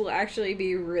Hubs will actually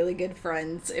be really good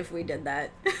friends if we did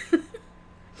that.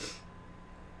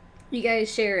 You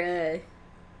guys share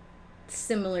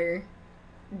similar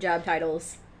job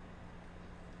titles.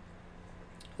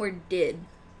 Or did.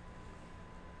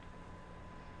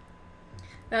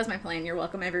 That was my plan. You're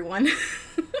welcome, everyone.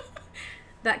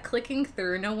 That clicking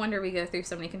through, no wonder we go through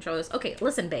so many controllers. Okay,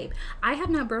 listen, babe. I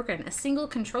have not broken a single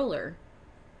controller.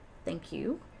 Thank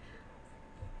you.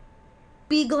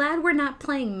 Be glad we're not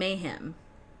playing Mayhem.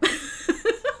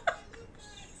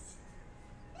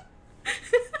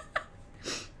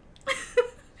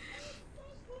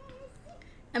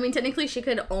 I mean, technically she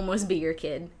could almost be your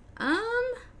kid. How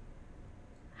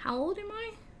old am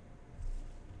I?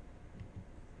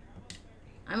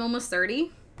 I'm almost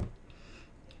 30.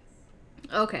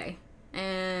 Okay.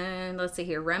 And let's see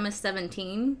here. Rem is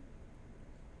 17.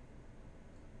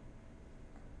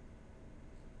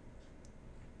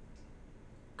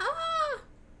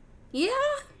 Yeah.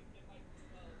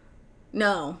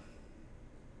 No.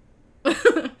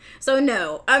 So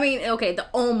no. I mean, okay, the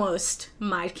almost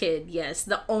my kid. Yes,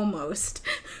 the almost.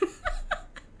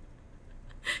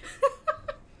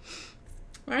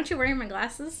 Why aren't you wearing my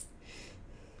glasses?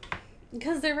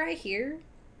 Because they're right here.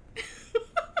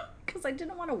 Because I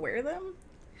didn't want to wear them.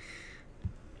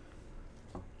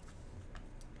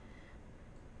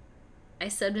 I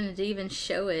said and didn't even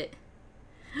show it.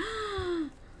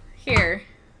 Here.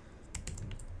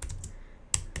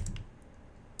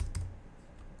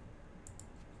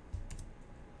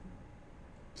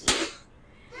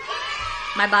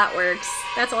 My bot works.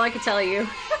 That's all I can tell you.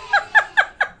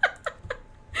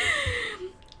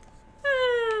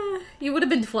 You would have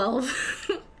been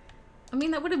 12. I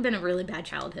mean, that would have been a really bad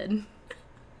childhood.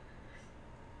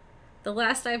 The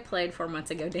last I played 4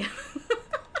 months ago, damn.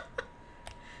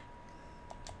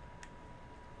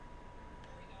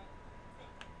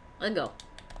 Let's go.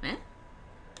 Eh?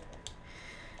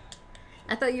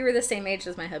 I thought you were the same age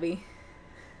as my hubby.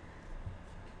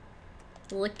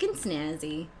 Looking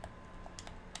snazzy.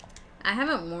 I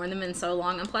haven't worn them in so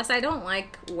long, and plus I don't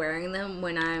like wearing them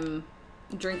when I'm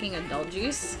drinking adult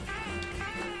juice.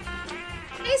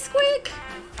 Hey, Squeak!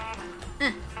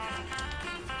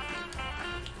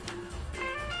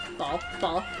 Ball,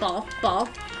 ball, ball, ball.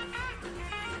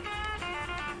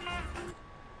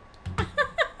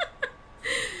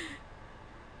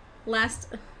 Let's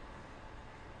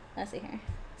see here.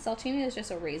 Saltine is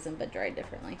just a raisin, but dried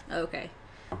differently. Okay.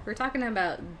 We're talking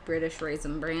about British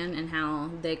Raisin Bran and how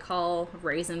they call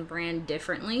Raisin Bran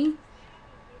differently.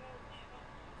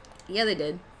 Yeah, they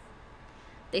did.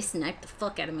 They sniped the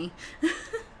fuck out of me.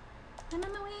 I'm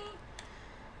on my way.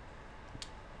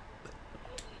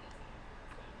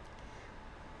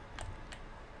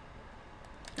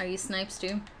 Are you snipes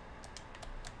too?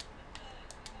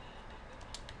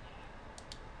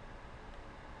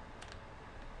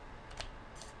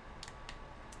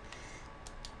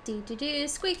 Do.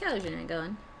 Squeak, how's your night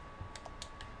going?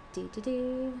 Do.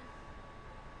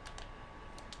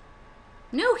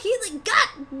 No, he like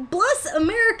got bless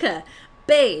America,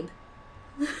 babe.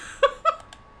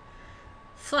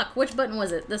 Fuck, which button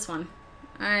was it? This one.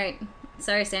 All right.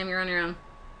 Sorry, Sam, you're on your own.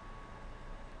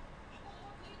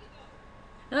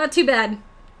 Not too bad.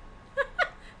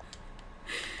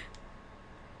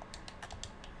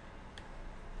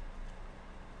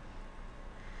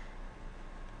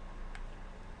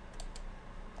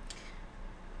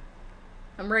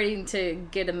 I'm ready to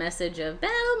get a message of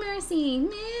Battle Mercy.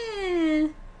 Meh.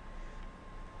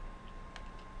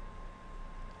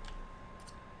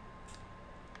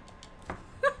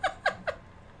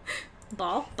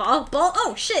 Ball, ball, ball.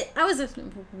 Oh shit! I was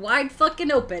wide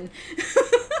fucking open.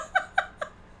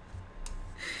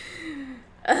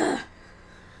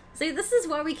 See, this is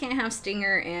why we can't have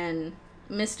Stinger and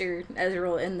Mr.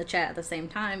 Ezreal in the chat at the same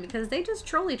time, because they just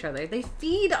troll each other. They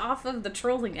feed off of the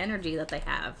trolling energy that they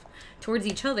have towards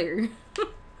each other.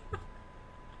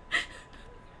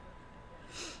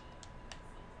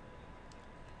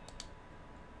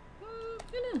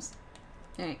 Who knows?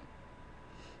 Alright.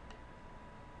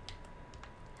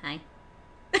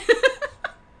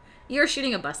 You're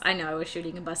shooting a bus. I know I was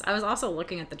shooting a bus. I was also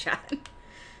looking at the chat.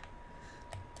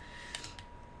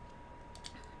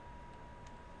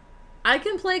 I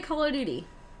can play Call of Duty.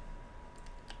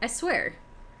 I swear.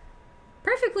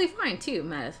 Perfectly fine, too,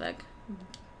 matter of fact.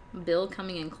 Bill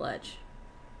coming in clutch.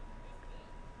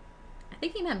 I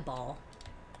think he meant ball.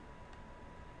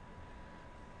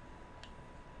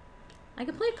 I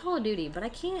can play Call of Duty, but I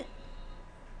can't...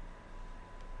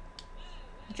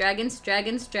 Dragons,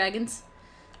 dragons, dragons.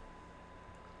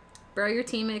 Bro, your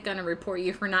teammate gonna report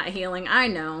you for not healing. I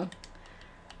know.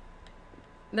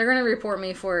 They're gonna report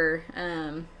me for,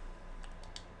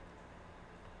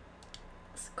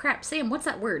 Crap, Sam, what's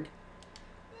that word?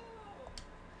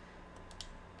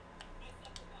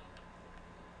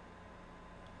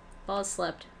 Ball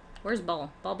slept. Where's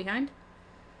ball? Ball behind?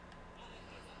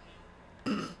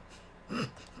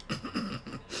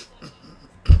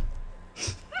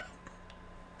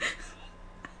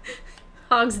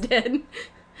 Hog's dead.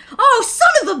 Oh, son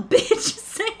of a bitch,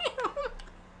 Sam!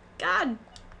 God.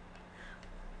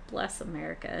 Bless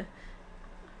America.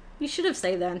 You should have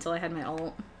saved that until I had my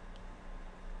ult.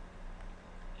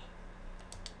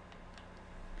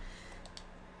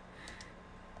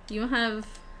 You won't have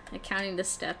a county to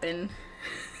step in.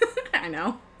 I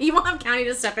know. You won't have county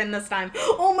to step in this time.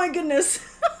 Oh my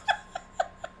goodness.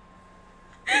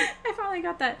 I finally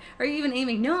got that. Are you even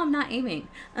aiming? No, I'm not aiming.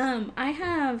 I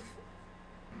have...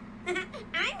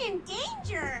 I'm in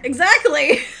danger.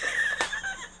 Exactly.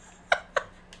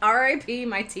 R.I.P.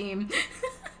 my team.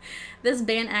 This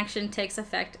ban action takes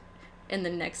effect in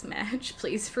the next match.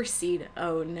 Please proceed.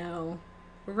 Oh no.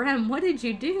 Rem, what did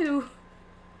you do?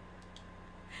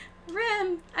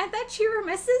 Rem, I thought you were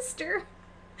my sister.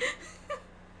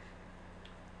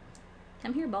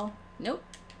 Come here, ball. Nope.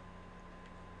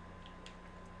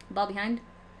 Ball behind.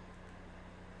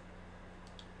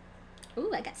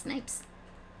 Ooh, I got snipes.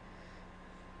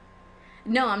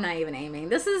 No, I'm not even aiming.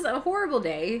 This is a horrible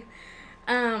day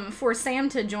for Sam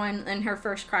to join in her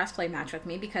first crossplay match with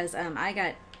me because I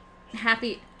got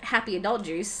happy adult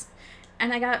juice,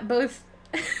 and I got both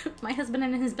my husband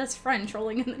and his best friend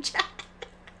trolling in the chat.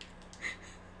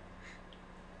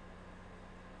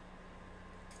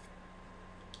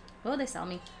 Oh, they saw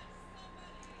me.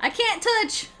 I can't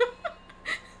touch!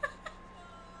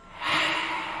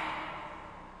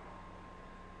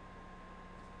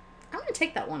 I'm gonna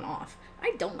take that one off.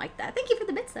 I don't like that. Thank you for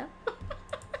the bits, though.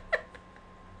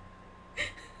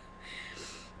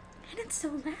 And it's so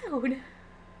loud.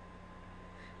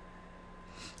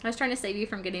 I was trying to save you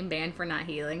from getting banned for not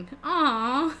healing.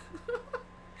 Aww.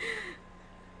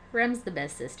 Rem's the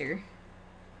best sister.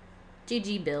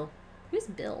 GG, Bill. Who's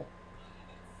Bill?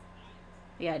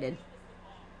 Yeah, I did.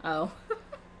 Oh.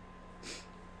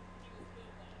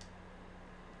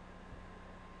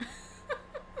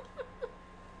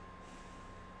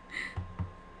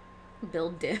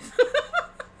 Bill Diff.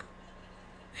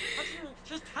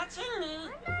 She's touching me.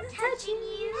 I'm not touching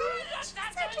you. She's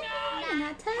touching me. I'm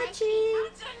not touching.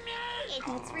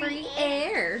 It's free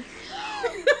air.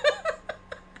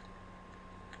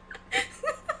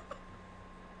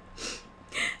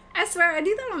 I swear, I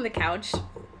do that on the couch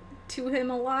to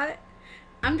him a lot.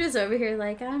 I'm just over here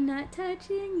like, I'm not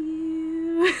touching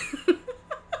you.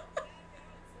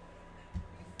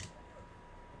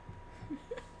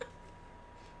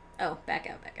 Oh, back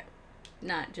out, back out.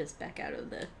 Not just back out of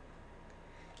the...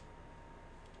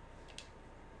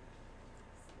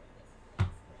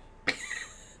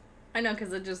 I know,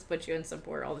 because it just puts you in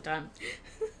support all the time.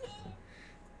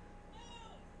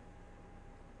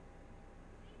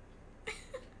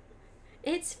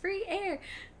 It's free air.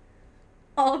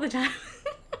 All the time.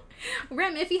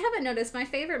 Rem, if you haven't noticed, my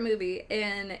favorite movie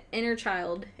in inner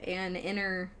child and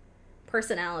inner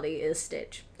personality is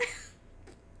Stitch.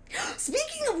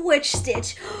 Speaking of which,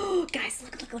 Stitch, guys,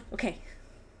 look. Okay,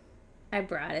 I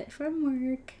brought it from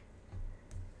work.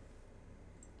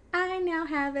 I now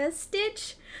have a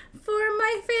Stitch for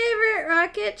my favorite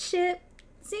rocket ship,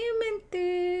 zooming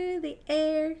through the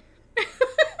air.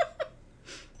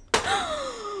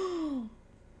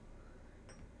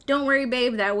 Don't worry,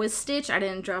 babe, that was Stitch. I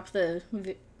didn't drop the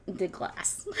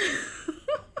glass.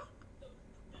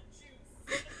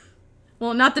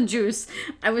 Well, not the juice.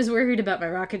 I was worried about my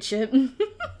rocket ship.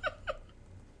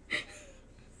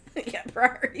 Yeah,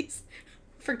 priorities.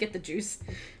 Forget the juice.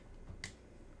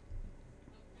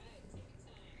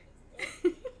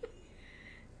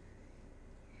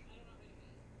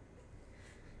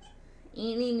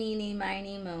 Eeny, meeny,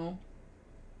 miny, mo.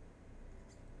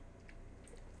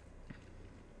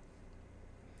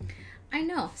 I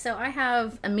know. So I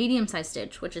have a medium-sized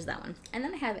Stitch, which is that one. And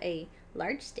then I have a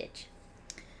large Stitch.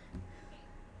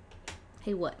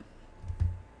 Hey, what?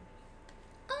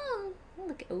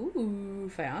 Look, ooh,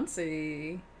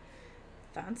 fancy.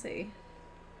 Fancy.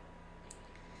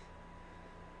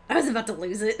 I was about to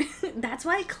lose it. That's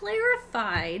why I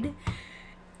clarified.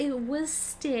 It was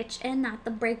Stitch and not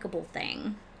the breakable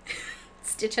thing.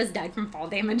 Stitch has died from fall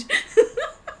damage.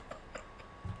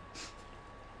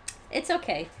 It's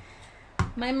okay.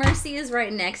 My Mercy is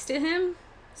right next to him,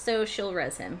 so she'll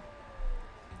res him.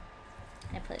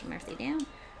 I put Mercy down.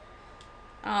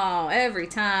 Oh, every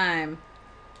time.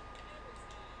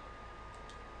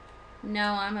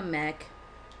 No, I'm a mech.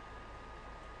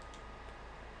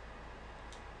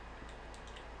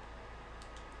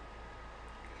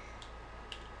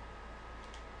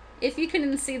 If you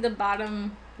couldn't see the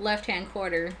bottom left-hand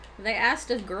quarter, they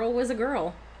asked if girl was a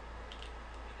girl.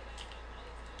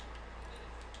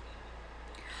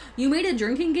 You made a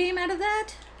drinking game out of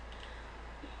that?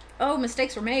 Oh,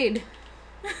 mistakes were made.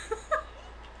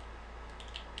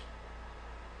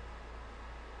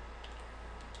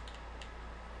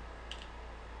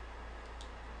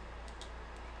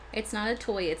 It's not a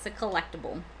toy, it's a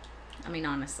collectible. I mean,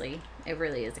 honestly, it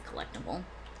really is a collectible.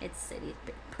 It's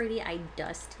pretty. I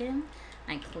dust him.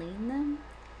 I clean them.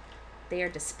 They are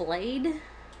displayed.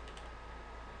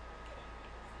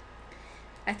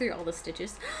 I threw all the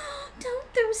stitches.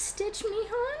 Don't throw Stitch me,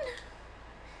 hon.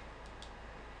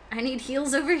 I need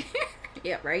heals over here.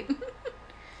 Yeah, right.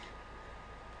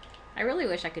 I really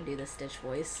wish I could do the Stitch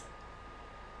voice.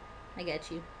 I get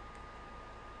you.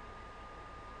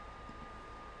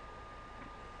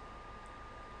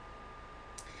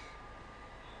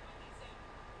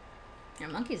 Our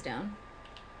monkey's down.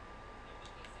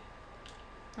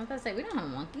 I was about to say, we don't have a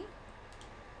monkey.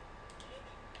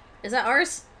 Is that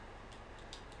ours?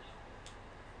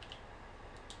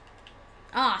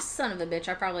 Ah, oh, son of a bitch.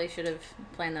 I probably should have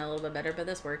planned that a little bit better, but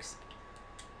this works.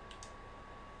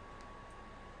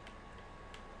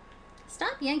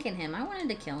 Stop yanking him. I wanted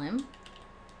to kill him.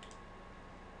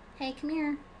 Hey, come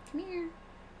here. Come here.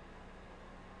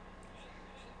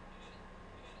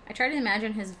 I tried to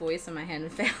imagine his voice in my head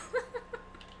and failed.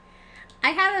 I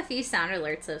have a few sound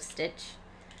alerts of Stitch.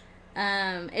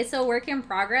 It's a work in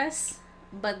progress,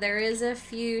 but there is a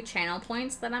few channel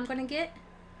points that I'm going to get.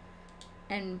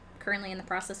 And currently in the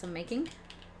process of making.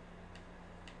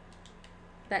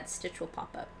 That Stitch will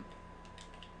pop up.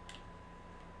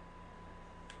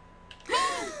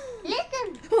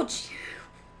 Listen! Oh, gee.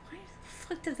 Why the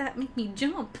fuck does that make me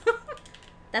jump?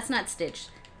 That's not Stitch.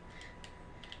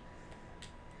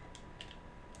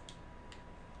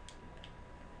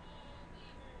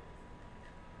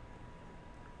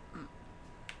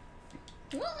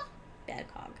 Bad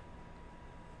cog.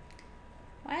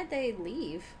 Why did they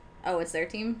leave? Oh, it's their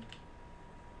team?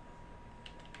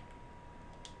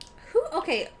 Who?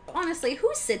 Okay, honestly,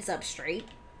 who sits up straight?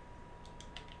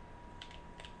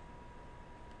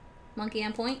 Monkey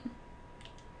on point?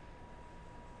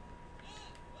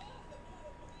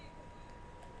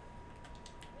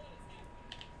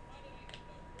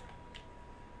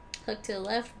 Hook to the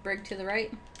left, Brig to the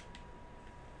right.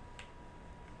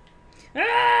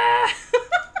 Ah!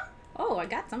 Oh, I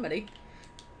got somebody.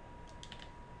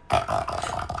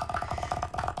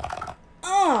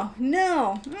 Oh,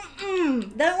 no.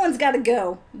 Mm-mm. That one's got to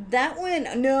go. That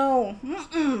one, no.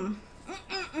 Mm-mm.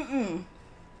 Mm-mm.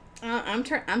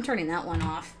 I'm turning that one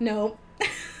off. Nope.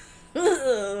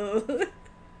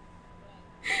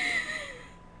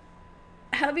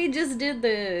 Hubby just did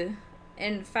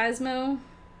in Phasmo,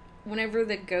 whenever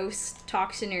the ghost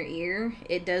talks in your ear,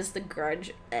 it does the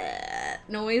grudge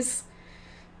noise.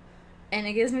 And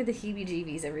it gives me the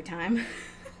heebie-jeebies every time.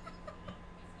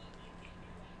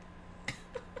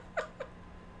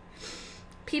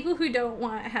 People who don't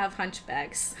want to have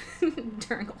hunchbacks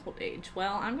during old age.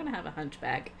 Well, I'm going to have a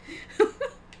hunchback.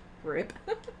 Rip.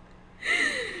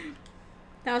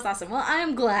 That was awesome. Well,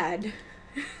 I'm glad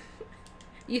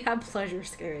you have pleasure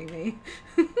scaring me.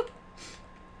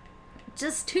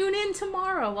 Just tune in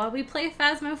tomorrow while we play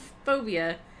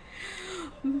Phasmophobia.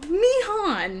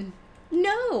 Mihan!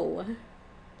 No!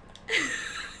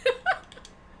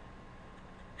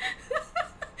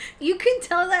 You can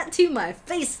tell that to my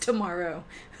face tomorrow.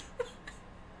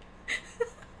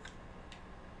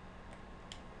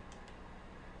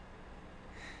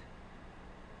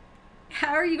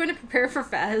 How are you going to prepare for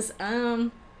Phaz?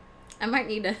 I might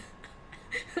need a...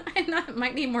 I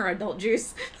might need more adult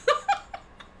juice.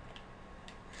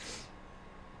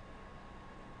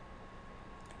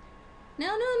 No,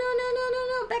 no, no, no, no, no,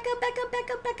 no. Back up, back up, back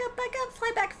up, back up, back up.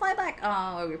 Fly back, fly back.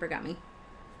 Oh, Reaper got me.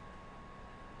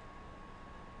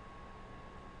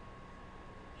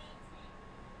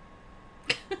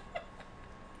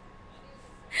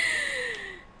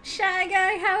 Shy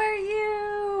Guy, how are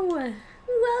you?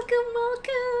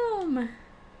 welcome.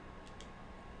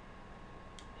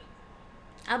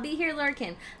 I'll be here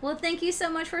lurking. Well, thank you so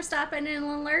much for stopping in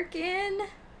and lurking.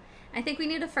 I think we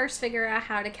need to first figure out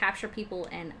how to capture people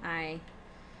in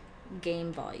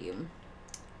game volume.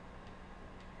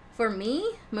 For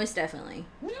me, most definitely.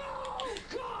 No,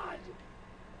 God!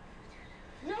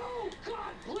 No,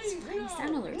 God, please, no!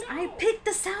 Sound alerts. No. I picked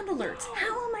the sound alerts. No.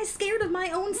 How am I scared of my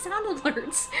own sound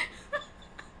alerts?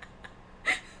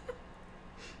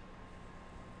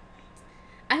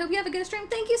 I hope you have a good stream.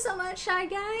 Thank you so much, Shy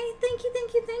Guy. Thank you,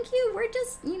 thank you, thank you. We're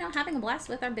just, you know, having a blast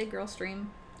with our big girl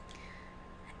stream.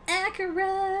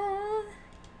 Akira.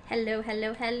 Hello,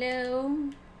 hello, hello.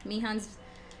 Mihan's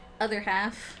other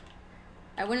half.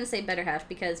 I wouldn't say better half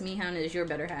because Mihan is your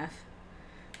better half.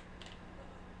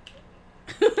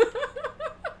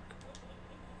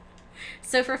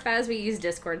 So for Faz, we use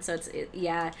Discord. So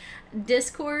yeah,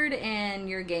 Discord and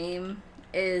your game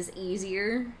is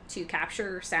easier to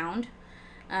capture sound.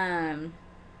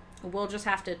 We'll just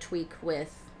have to tweak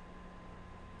with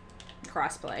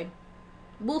crossplay.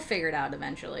 We'll figure it out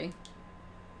eventually.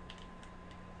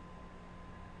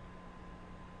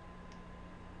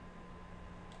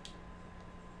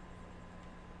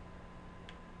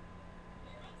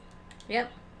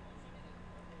 Yep.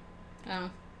 Oh.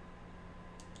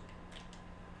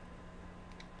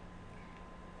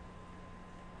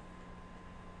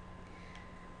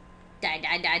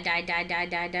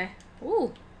 Die.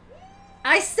 Ooh.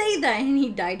 I say that and he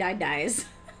dies.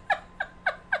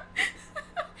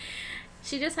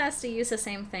 She just has to use the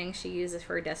same thing she uses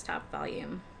for desktop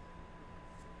volume.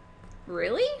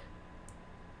 Really?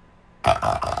 God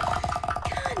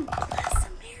bless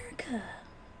America.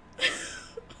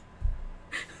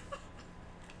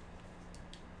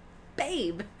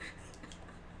 Babe.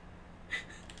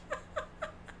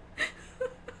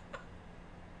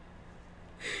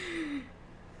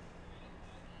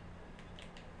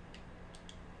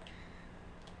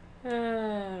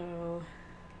 Oh.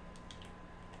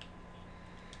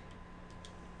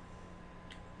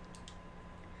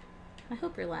 I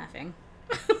hope you're laughing.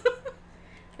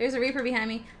 There's a Reaper behind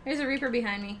me. There's a Reaper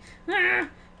behind me. Ah!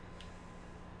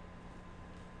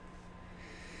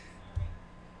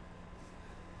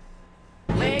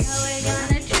 We're going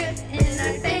on a trip in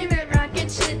our favorite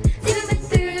rocket ship, zooming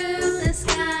through the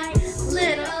sky,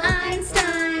 little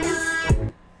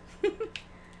Einstein.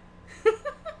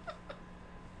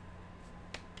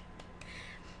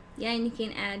 Yeah, and you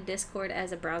can add Discord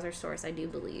as a browser source, I do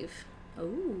believe.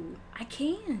 Oh, I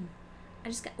can. I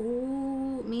just got...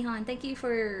 Oh, Mihan, thank you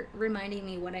for reminding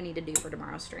me what I need to do for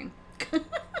tomorrow's stream.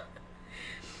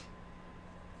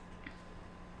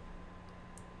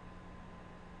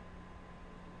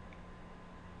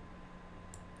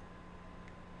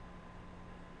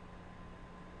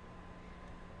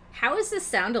 How is the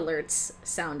sound alerts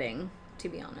sounding, to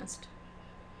be honest?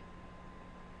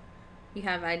 You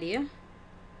have idea?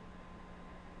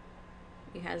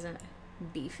 You hasn't...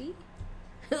 Beefy?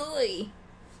 Hooey!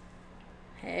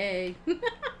 Hey.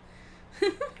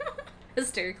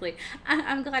 Hysterically.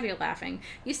 I'm glad you're laughing.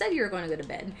 You said you were going to go to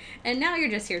bed, and now you're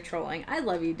just here trolling. I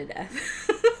love you to death.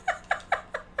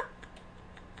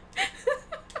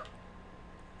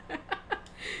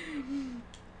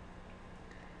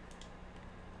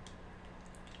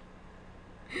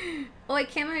 Oh, wait,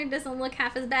 camera doesn't look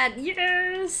half as bad.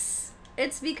 Yes!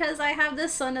 It's because I have the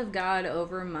Son of God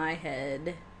over my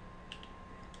head.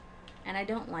 And I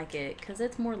don't like it, because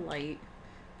it's more light.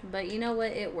 But you know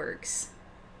what? It works.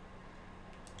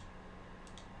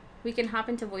 We can hop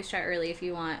into voice chat early if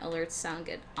you want. Alerts sound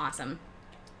good. Awesome.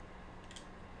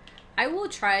 I will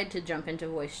try to jump into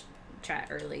voice chat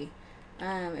early.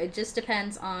 It just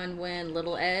depends on when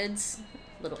Little Ez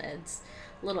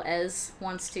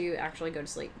wants to actually go to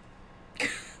sleep.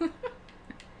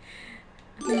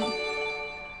 What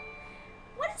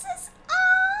is this?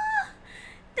 Oh,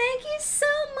 thank you so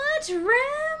much,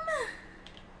 Rem.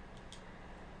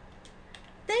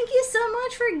 Thank you so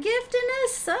much for gifting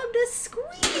us sub to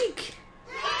Squeak.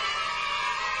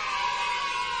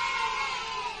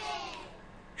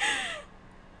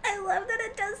 I love that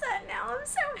it does that now. I'm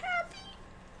so happy.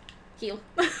 Heal.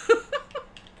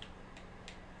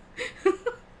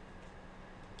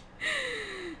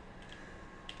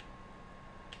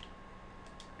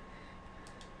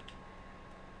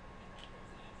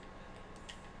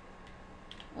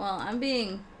 Well, I'm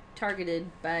being targeted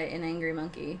by an angry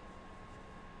monkey.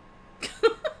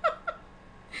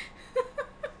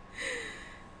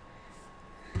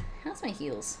 How's my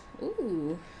heels?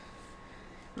 Ooh.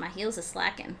 My heels are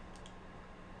slacking.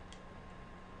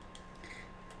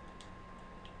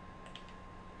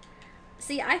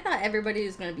 See, I thought everybody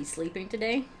was going to be sleeping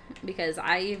today because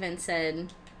I even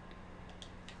said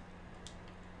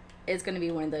it's going to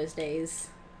be one of those days.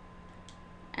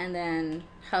 And then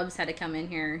Hubs had to come in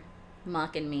here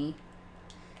mocking me.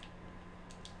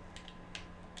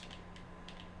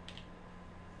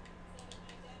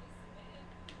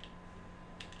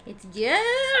 It's just...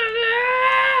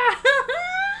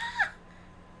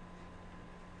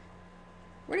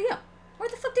 Where'd he go? Where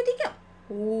the fuck did he go?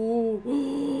 Ooh.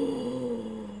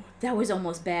 That was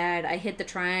almost bad. I hit the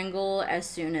triangle as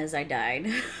soon as I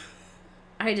died.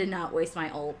 I did not waste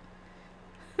my ult.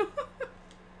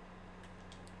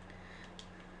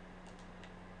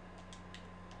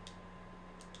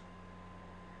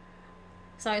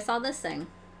 So I saw this thing.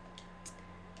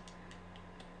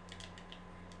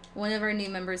 One of our new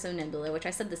members of Nebula, which I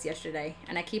said this yesterday,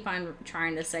 and I keep on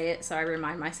trying to say it so I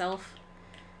remind myself.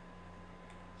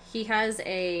 He has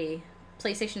a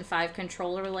PlayStation 5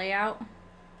 controller layout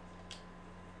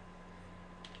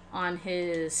on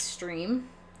his stream,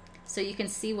 so you can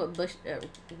see what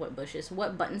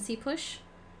buttons he push.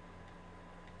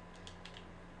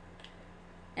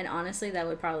 And honestly, that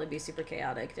would probably be super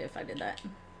chaotic if I did that.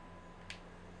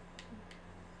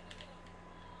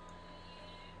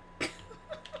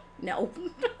 No.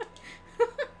 Come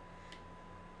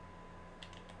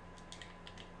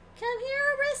here,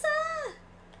 Arissa!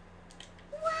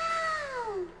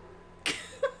 Wow!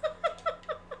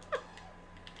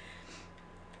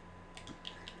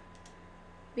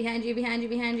 Behind you, behind you,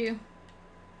 behind you.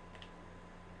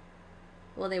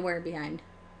 Well, they were behind.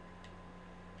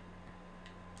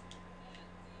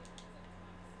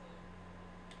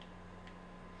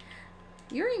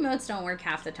 Your emotes don't work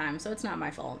half the time, so it's not my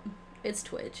fault. It's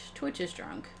Twitch. Twitch is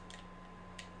drunk.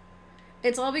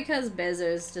 It's all because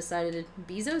Bezos decided to...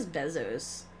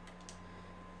 Bezos?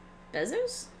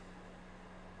 Bezos?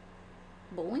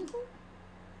 Bullwinkle?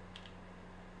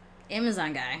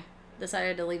 Amazon guy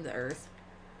decided to leave the earth.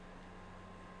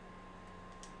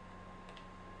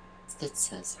 It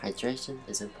says hydration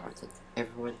is important.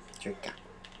 Everyone drink up.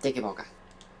 Take a walk.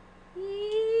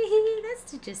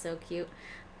 That's just so cute.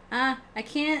 I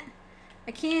can't.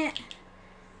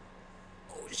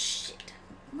 Oh shit.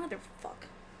 Motherfucker.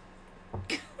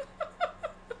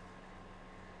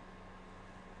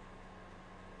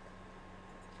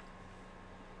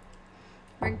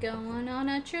 We're going on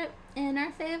a trip in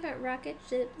our favorite rocket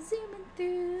ship, zooming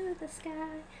through the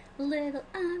sky, little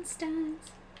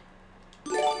Einsteins.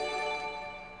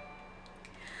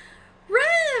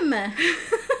 Rem!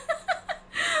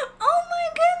 Oh my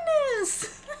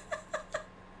goodness!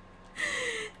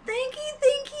 Thank you,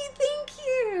 thank you, thank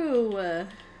you!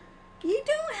 You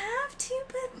don't have to,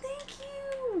 but thank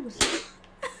you!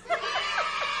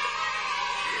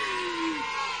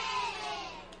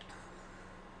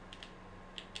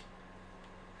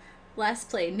 Last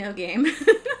played, no game.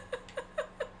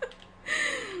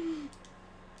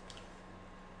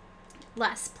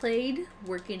 Last played,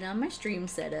 working on my stream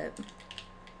setup.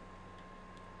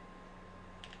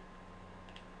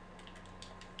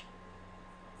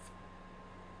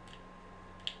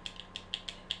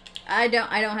 I don't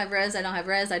have res,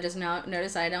 I just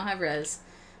noticed I don't have res.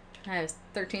 I have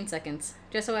 13 seconds.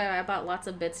 Just so I bought lots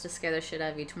of bits to scare the shit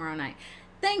out of you tomorrow night.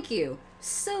 Thank you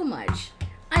so much.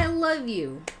 I love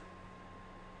you.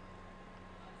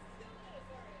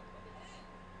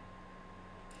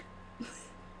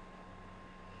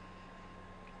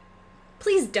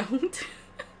 Please don't.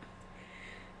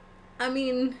 I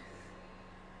mean...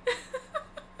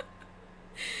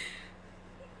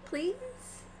 Please?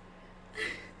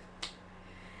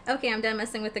 Okay, I'm done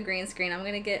messing with the green screen. I'm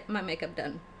gonna get my makeup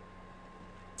done.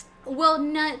 Well,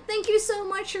 Nut, thank you so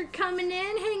much for coming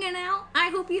in, hanging out. I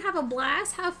hope you have a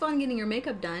blast. Have fun getting your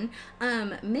makeup done.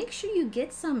 Make sure you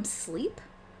get some sleep.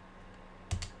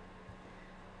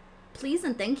 Please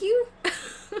and thank you.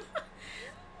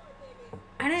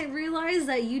 I didn't realize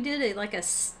that you did a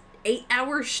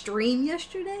 8-hour stream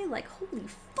yesterday. Like, holy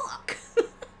fuck.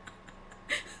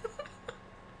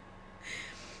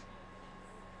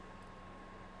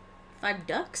 5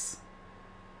 ducks?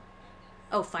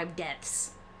 Oh, 5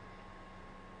 deaths.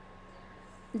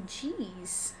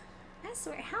 Jeez. I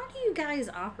swear, how do you guys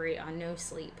operate on no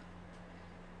sleep?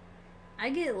 I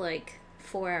get like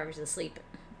 4 hours of sleep.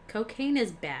 Cocaine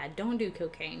is bad. Don't do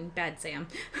cocaine. Bad Sam.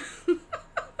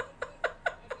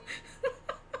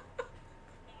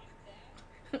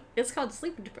 It's called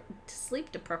sleep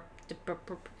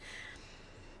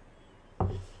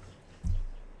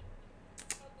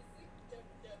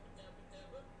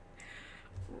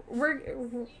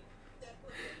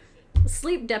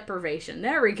deprivation.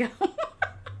 There we go.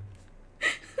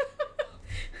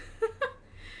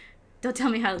 Don't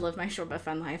tell me how to live my short but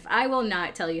fun life. I will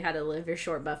not tell you how to live your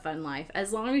short but fun life.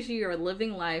 As long as you are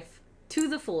living life to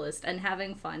the fullest and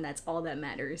having fun, that's all that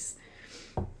matters.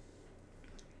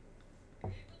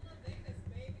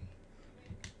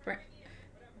 Right.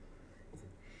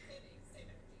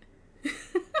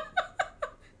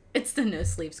 It's the no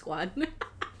sleep squad.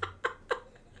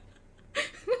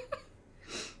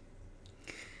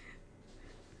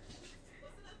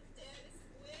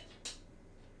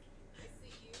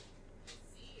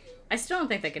 I still don't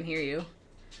think they can hear you.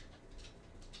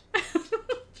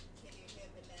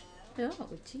 Oh,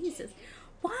 Jesus.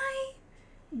 Why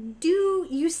do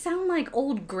you sound like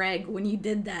old Greg when you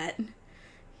did that?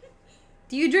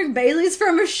 Do you drink Bailey's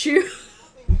from a shoe?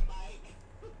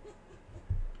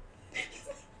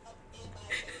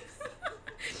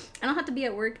 I don't have to be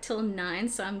at work till 9,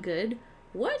 so I'm good.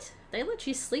 What? They let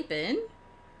you sleep in?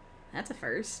 That's a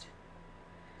first.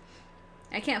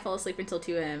 I can't fall asleep until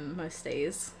 2 a.m. most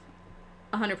days.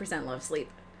 100% love sleep.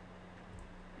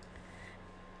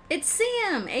 It's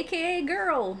Sam, aka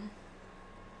Girl.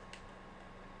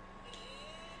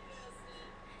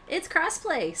 It's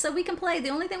crossplay, so we can play. The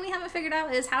only thing we haven't figured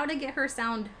out is how to get her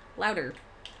sound louder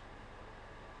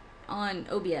on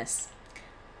OBS.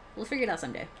 We'll figure it out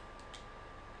someday.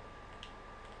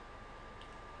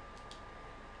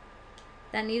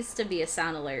 That needs to be a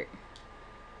sound alert.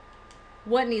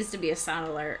 What needs to be a sound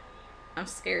alert? I'm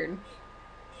scared.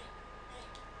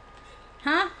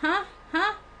 Huh? Huh?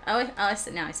 Huh? Oh,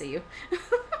 now I see you.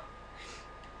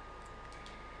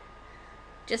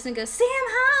 Justin goes, Sam,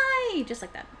 hi! Just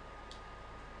like that.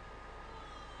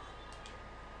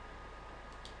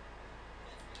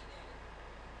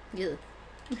 Yeah.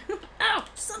 Ow!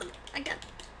 Son of a... I got...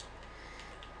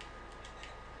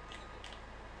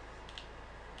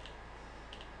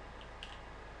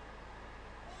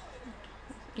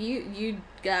 You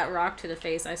got rocked to the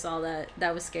face. I saw that.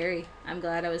 That was scary. I'm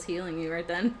glad I was healing you right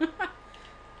then.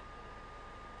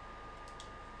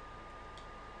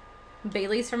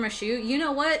 Bailey's from a shoe? You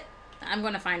know what? I'm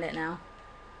gonna find it now.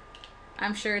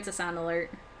 I'm sure it's a sound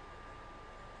alert.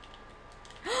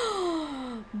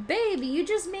 Baby, you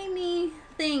just made me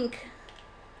think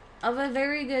of a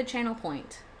very good channel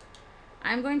point.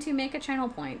 I'm going to make a channel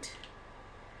point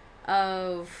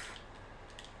of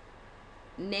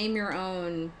name your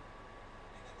own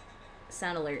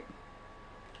sound alert.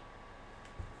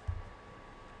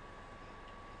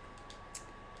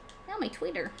 Now my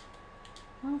Twitter.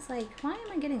 I was like, why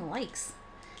am I getting likes?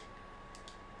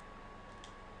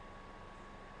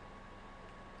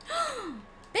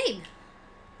 Babe,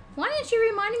 why didn't you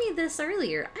remind me of this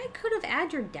earlier? I could have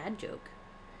added your dad joke.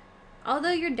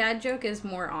 Although your dad joke is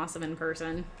more awesome in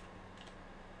person.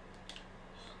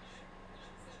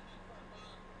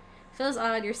 Feels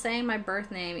odd, you're saying my birth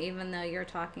name even though you're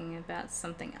talking about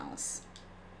something else.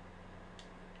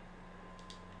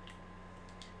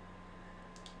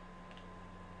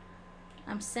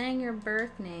 I'm saying your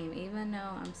birth name even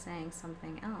though I'm saying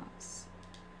something else.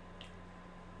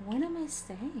 What am I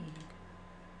saying?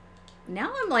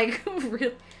 Now I'm like,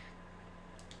 really...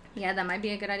 Yeah, that might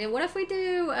be a good idea. What if we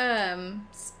do,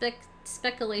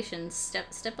 speculations?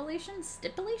 Stipulations?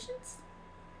 Stipulations?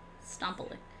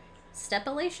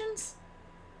 Stipulations?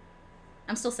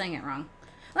 I'm still saying it wrong.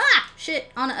 Ah!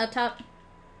 Shit! On it up top.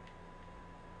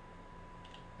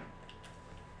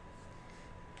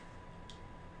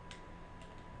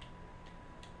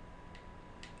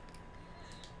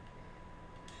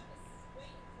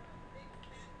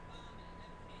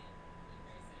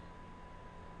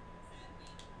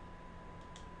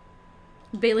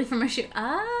 Bailey from a shoe.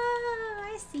 Ah,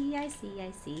 I see, I see,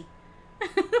 I see.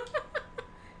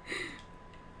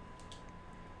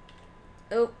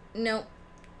 Oh, no.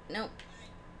 No.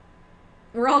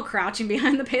 We're all crouching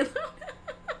behind the payload.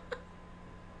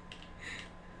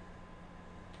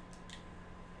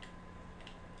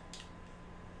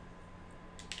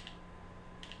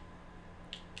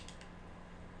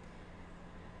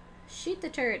 Shoot the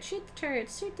turret, shoot the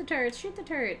turrets, shoot the turrets, shoot the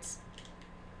turrets.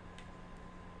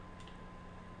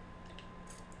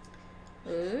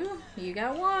 Ooh, you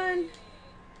got one.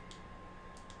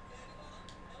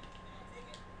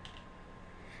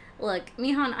 Look,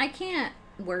 Mihan, I can't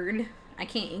word. I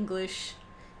can't English.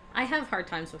 I have hard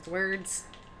times with words.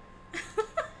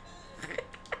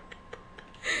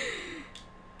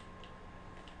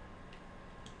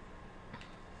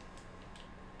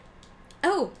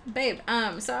 Oh, babe,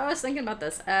 so I was thinking about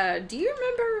this. Do you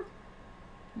remember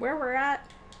where we're at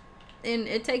in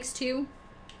It Takes Two?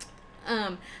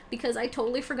 Because I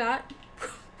totally forgot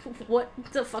what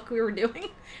the fuck we were doing.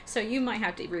 So you might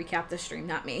have to recap the stream,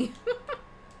 not me.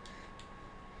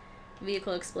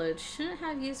 Vehicle exploded. Shouldn't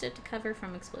have used it to cover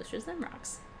from explosions and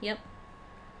rocks. Yep.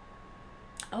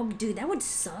 Oh, dude, that would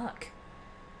suck.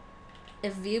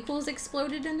 If vehicles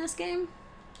exploded in this game.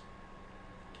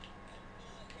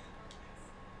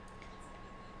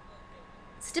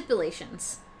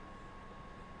 Stipulations.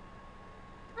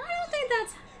 I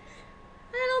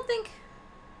don't think...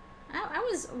 I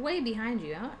was way behind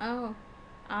you. Oh.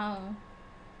 Oh.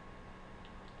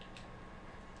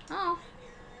 Oh.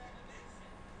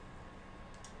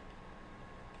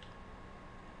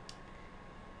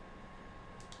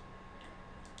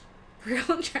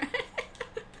 Real try.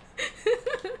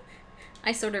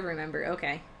 I sort of remember.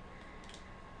 Okay.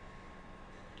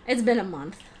 It's been a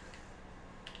month.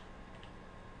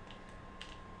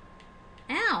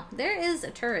 Ow! There is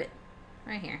a turret.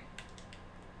 Right here.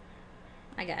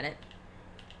 I got it.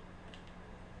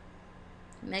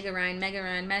 Mega Rhine, Mega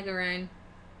Rhine, Mega Rhine.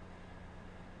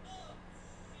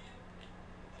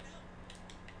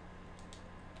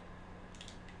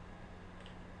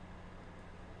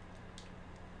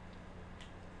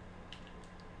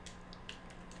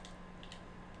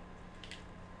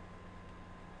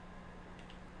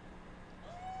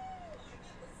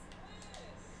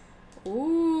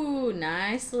 Ooh,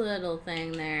 nice little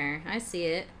thing there. I see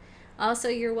it. Also,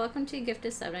 you're welcome to gift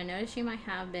a sub. I noticed you might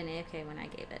have been AFK when I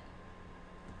gave it.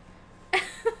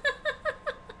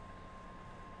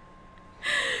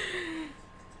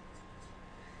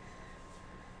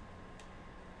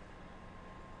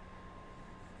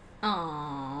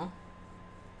 Aww.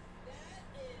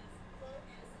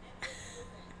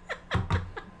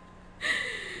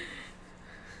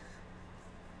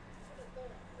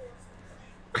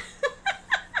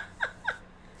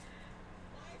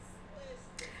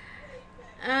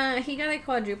 He got a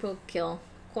quadruple kill.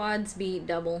 Quads beat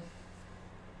double.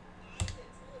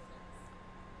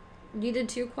 You did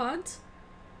 2 quads?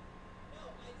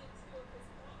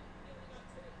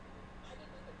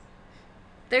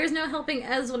 There's no helping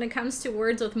Ez when it comes to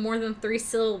words with more than 3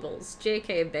 syllables.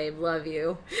 JK, babe, love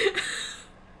you.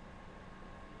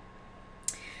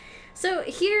 So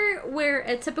here, where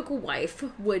a typical wife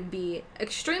would be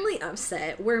extremely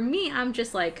upset, where me, I'm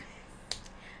just like,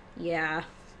 yeah,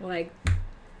 like,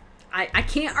 I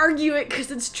can't argue it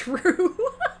because it's true.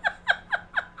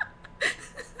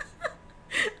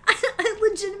 I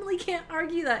legitimately can't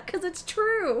argue that because it's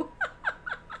true.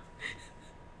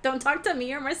 Don't talk to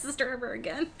me or my sister ever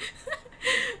again.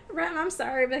 Ram, I'm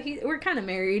sorry, but we're kind of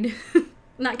married.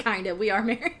 Not kind of, we are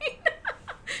married.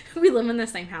 We live in the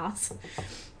same house.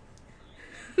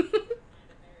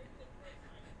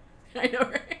 I know,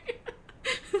 right?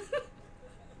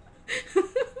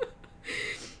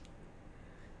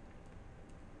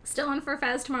 Still on for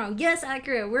Faz tomorrow. Yes,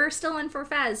 accurate. We're still in for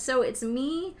Faz. So it's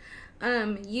me,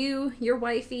 you, your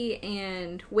wifey,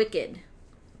 and Wicked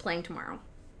playing tomorrow.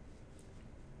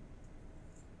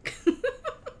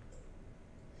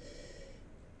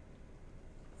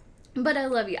 But I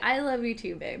love you. I love you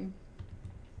too, babe.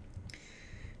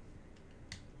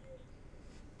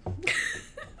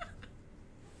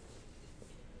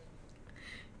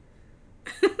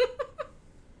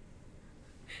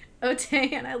 Oh,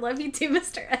 Tan, I love you too,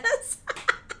 Mr. S.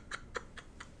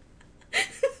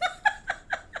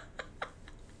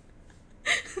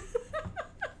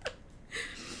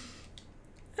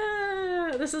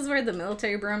 This is where the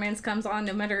military bromance comes on,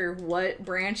 no matter what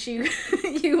branch you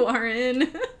are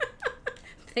in.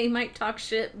 They might talk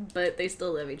shit, but they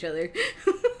still love each other.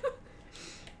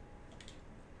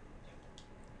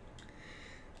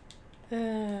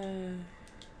 Hello?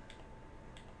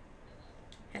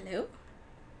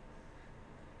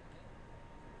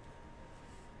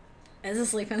 Is it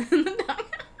sleeping in the dog?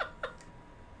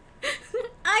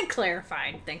 I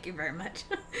clarified. Thank you very much.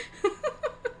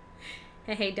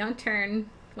 Hey, don't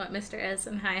turn what Mr. S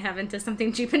and I have into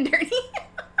something cheap and dirty.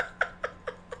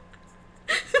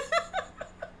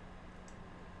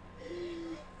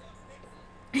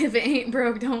 If it ain't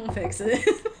broke, don't fix it.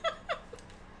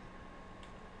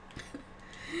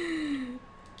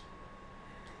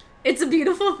 It's a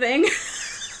beautiful thing.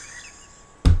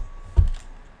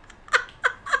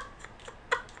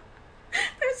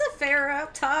 There's a Pharaoh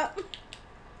up top.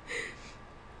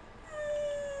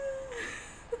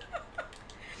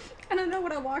 I don't know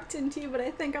what I walked into, but I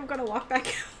think I'm gonna walk back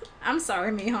out. I'm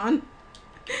sorry, Mihan.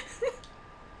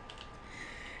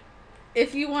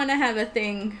 If you want to have a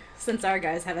thing, since our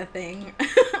guys have a thing,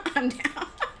 I'm down.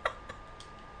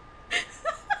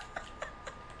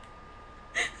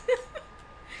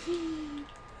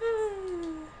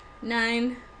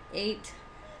 9, 8,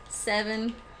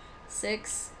 7,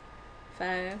 6,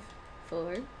 5,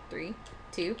 4, 3,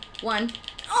 2, 1.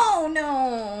 Oh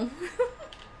no!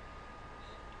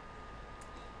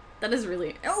 That is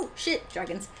really... Oh, shit.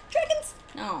 Dragons. Dragons!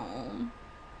 No.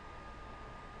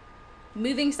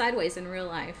 Moving sideways in real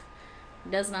life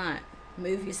does not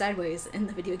move you sideways in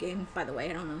the video game, by the way.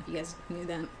 I don't know if you guys knew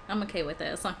that. I'm okay with it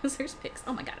as long as there's pics.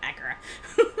 Oh my god, Akira.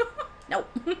 Nope.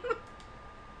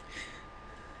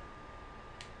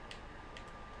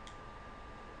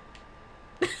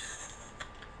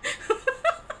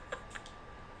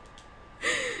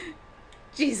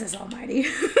 Jesus almighty.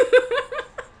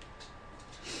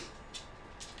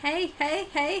 Hey, hey,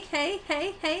 hey, hey,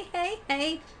 hey, hey, hey,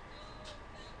 hey.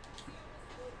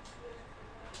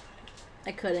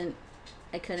 I couldn't.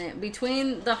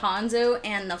 Between the Hanzo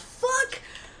and the fuck.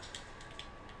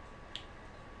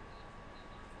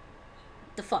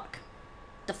 The fuck.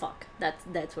 The fuck.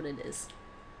 That's what it is.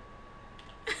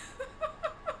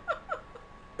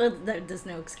 There's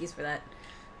no excuse for that.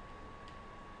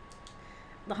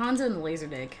 The Hanzo and the laser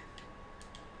dig.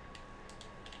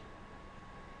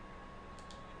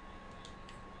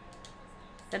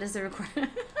 That is the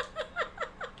requirement.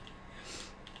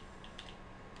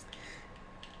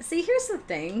 See, here's the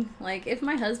thing. Like, if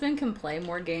my husband can play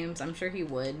more games, I'm sure he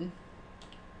would.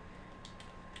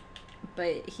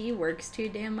 But he works too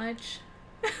damn much.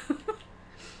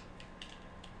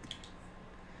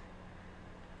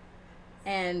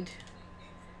 And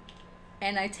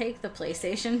I take the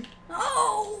PlayStation.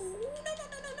 Oh! No, no,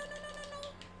 no, no, no, no, no, no.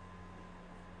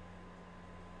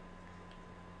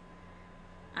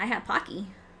 I have Pocky.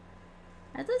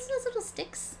 Are those little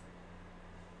sticks?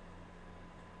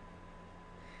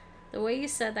 The way you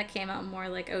said that came out more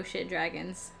like, oh shit,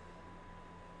 dragons.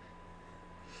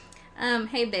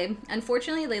 Hey babe,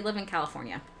 unfortunately they live in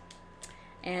California.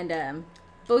 And,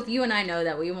 both you and I know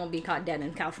that we won't be caught dead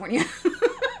in California.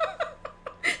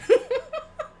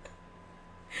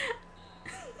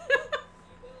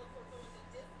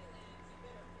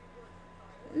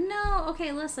 No,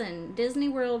 okay, listen. Disney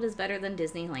World is better than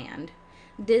Disneyland.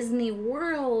 Disney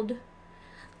World...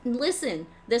 Listen,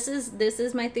 this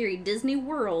is my theory. Disney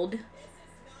World...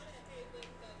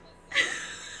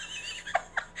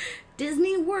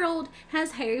 Disney World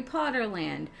has Harry Potter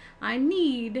Land. I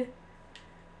need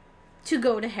to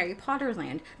go to Harry Potter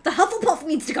Land. The Hufflepuff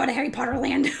needs to go to Harry Potter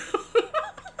Land.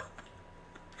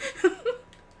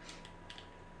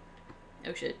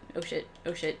 Oh shit, oh shit,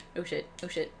 oh shit, oh shit, oh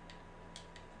shit.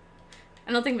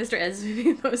 I don't think Mr. Ez would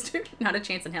be opposed to. Not a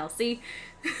chance in hell. See?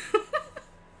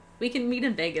 We can meet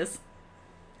in Vegas.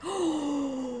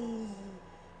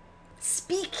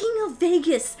 Speaking of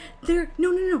Vegas,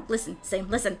 no. Listen, Sam,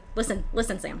 listen,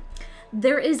 Sam.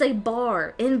 There is a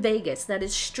bar in Vegas that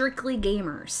is strictly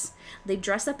gamers. They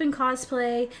dress up in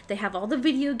cosplay. They have all the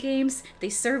video games. They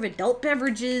serve adult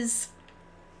beverages.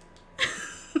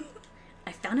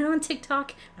 I found it on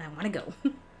TikTok and I want to go.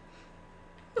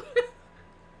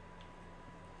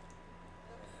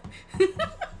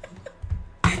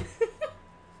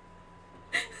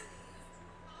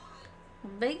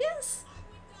 Vegas?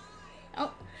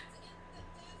 Oh.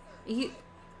 You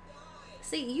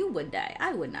see, you would die.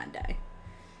 I would not die.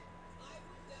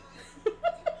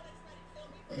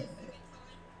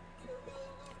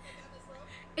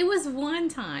 It was one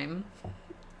time.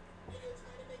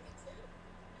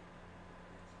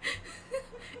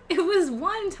 It was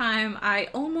one time I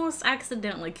almost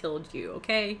accidentally killed you,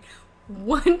 okay?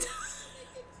 One time.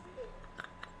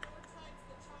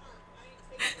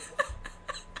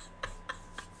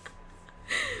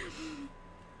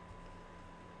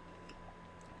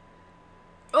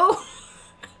 Oh!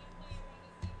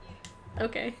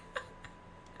 Okay.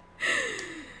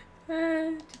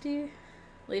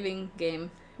 Leaving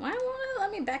game. Why won't it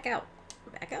let me back out?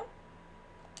 Back out?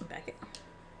 Back it.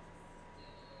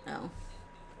 Oh.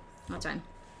 That's fine.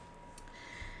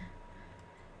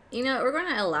 You know, we're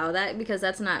gonna allow that because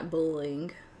that's not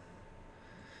bullying.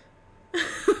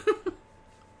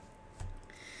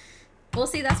 Well,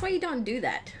 see, that's why you don't do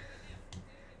that.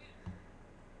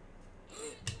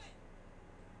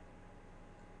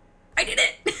 I did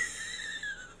it!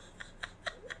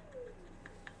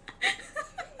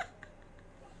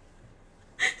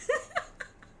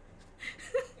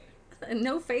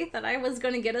 No faith that I was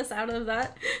going to get us out of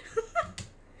that.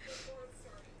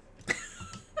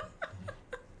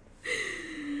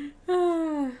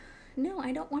 No,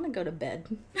 I don't want to go to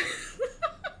bed.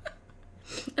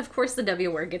 Of course the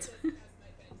W word gets...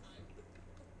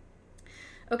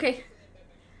 Okay.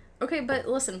 Okay, but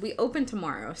listen, we open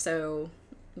tomorrow, so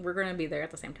we're going to be there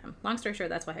at the same time. Long story short,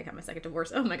 that's why I got my second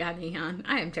divorce. Oh my god, Neon.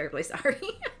 I am terribly sorry.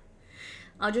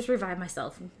 I'll just revive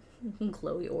myself.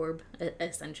 Chloe orb,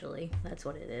 essentially. That's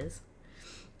what it is.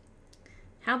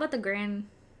 How about the Grand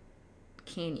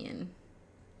Canyon?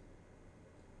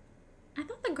 I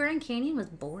thought the Grand Canyon was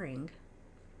boring.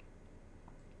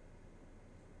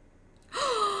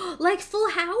 Like Full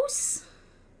House?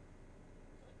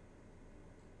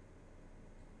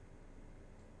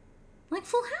 Like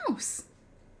Full House.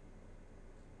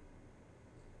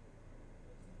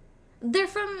 They're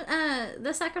from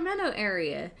the Sacramento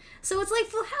area. So it's like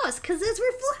Full House, because that's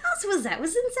where Full House was at.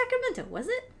 Was it in Sacramento? Was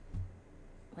it?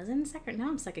 Was it in Sacramento?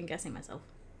 Now I'm second guessing myself.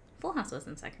 Full House was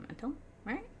in Sacramento,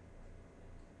 right?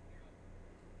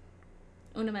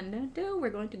 Un momento, we're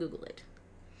going to Google it.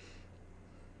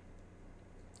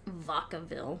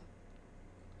 Vacaville.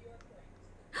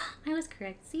 I was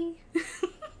correct, see?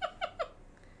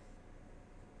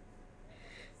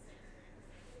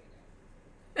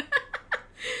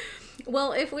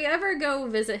 Well, if we ever go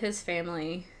visit his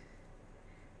family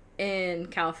in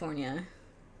California,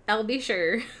 I'll be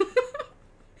sure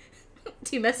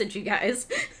to message you guys.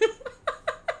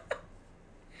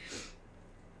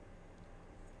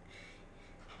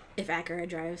 If Acura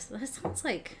drives. That sounds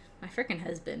like my freaking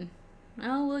husband.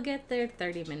 Oh, we'll get there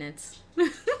 30 minutes.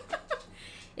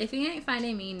 If you ain't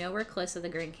finding me nowhere close to the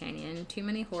Grand Canyon, too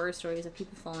many horror stories of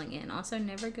people falling in. Also,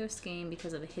 never go skiing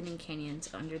because of the hidden canyons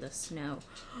under the snow.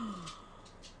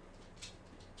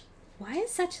 Why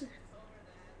is such... Yeah,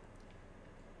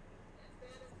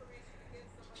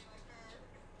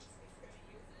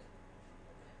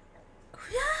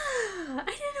 I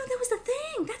didn't know that was a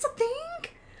thing. That's a thing.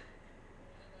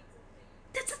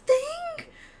 That's a thing.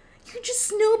 You're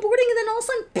just snowboarding and then all of a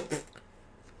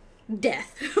sudden,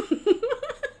 death.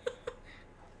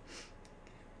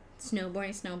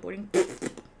 Snowboarding.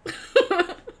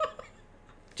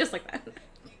 Just like that.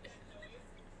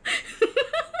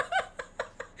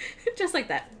 Just like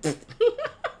that.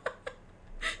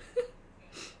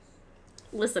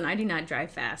 Listen, I do not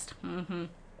drive fast.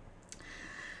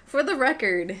 For the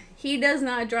record, he does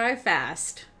not drive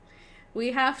fast.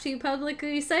 We have to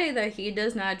publicly say that he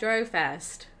does not drive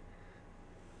fast.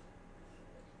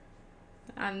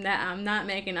 I'm not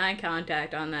making eye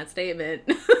contact on that statement.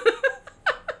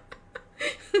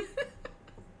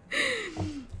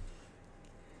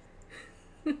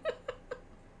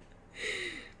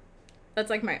 That's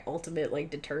like my ultimate like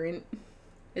deterrent.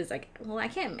 Is like, well, I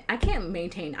can't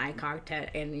maintain eye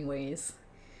contact anyways.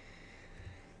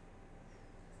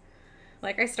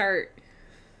 Like I start.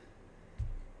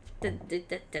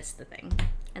 That's the thing,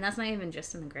 and that's not even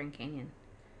just in the Grand Canyon.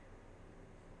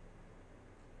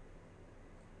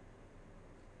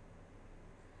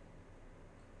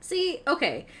 See,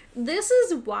 okay, this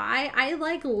is why I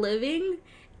like living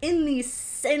in the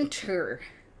center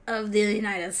of the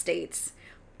United States.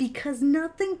 Because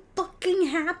nothing fucking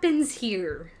happens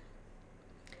here.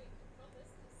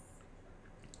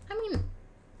 I mean,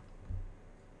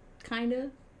 kind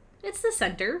of. It's the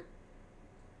center.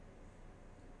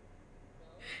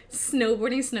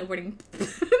 Snowboarding.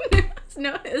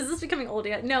 No, is this becoming old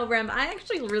yet? No, Rem, I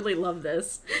actually really love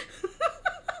this.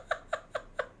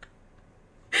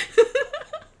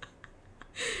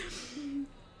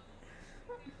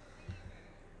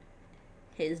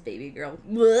 His baby girl.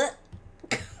 What?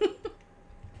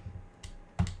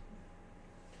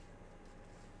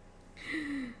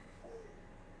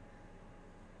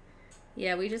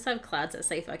 Yeah, we just have clouds that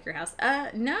say fuck your house.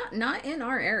 Not in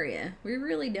our area. We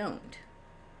really don't.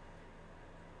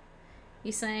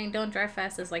 You saying don't drive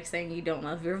fast is like saying you don't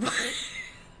love your wife.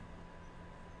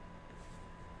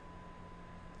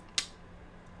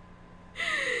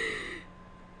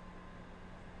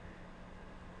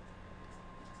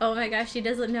 Oh my gosh, she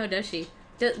doesn't know, does she?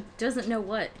 Doesn't know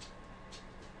what?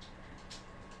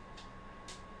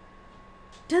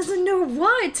 Doesn't know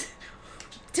what?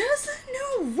 Doesn't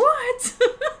know what?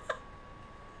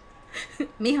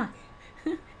 Miha.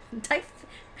 Type.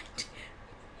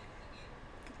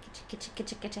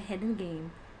 Get your head in the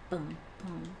game. Boom,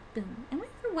 boom, boom. I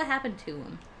wonder what happened to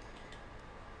him.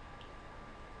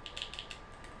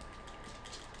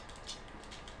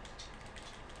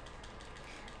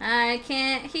 I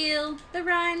can't heal the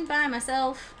Rhine by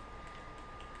myself.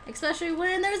 Especially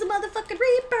when there's a motherfucking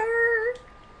Reaper.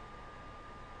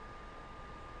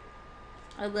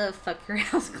 I love fuck your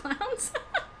house clowns.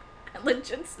 I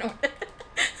legit snorted.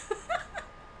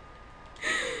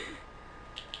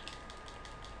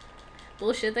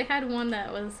 Bullshit, they had one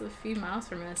that was a few miles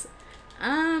from us.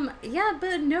 Yeah,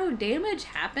 but no damage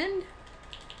happened.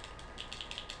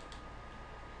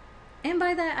 And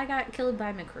by that, I got killed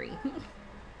by McCree.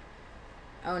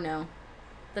 Oh no.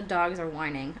 The dogs are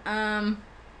whining. Hold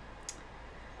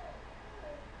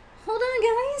on,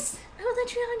 guys. I'll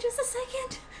let you know in just a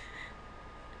second.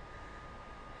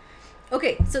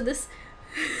 Okay, so this...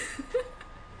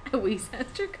 I Wheeze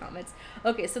after comments.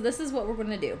 Okay, so this is what we're going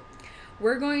to do.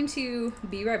 We're going to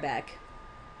be right back.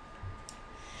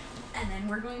 And then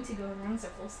we're going to go around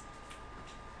circles.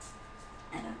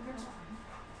 And I'm going to line.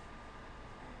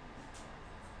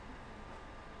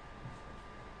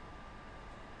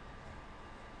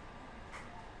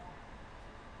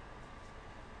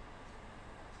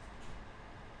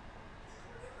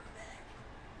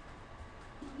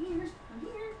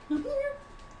 I'm here.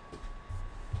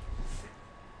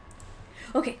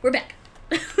 Okay, we're back.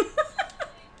 I'm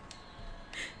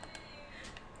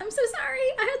so sorry.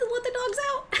 I had to let the dogs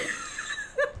out.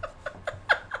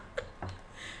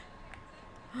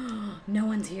 No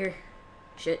one's here.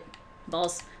 Shit.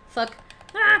 Balls. Fuck.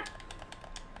 Ah!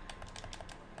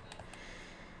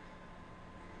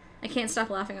 I can't stop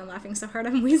laughing. I'm laughing so hard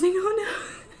I'm wheezing. Oh no.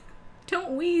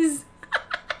 Don't wheeze.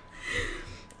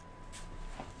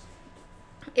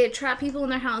 It trapped people in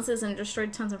their houses and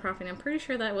destroyed tons of property. I'm pretty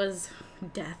sure that was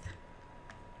death.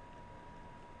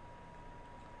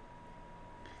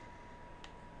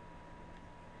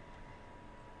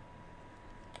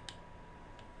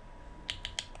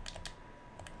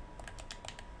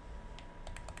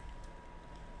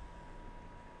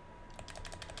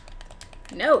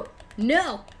 No!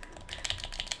 No!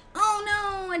 Oh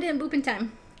no! I didn't boop in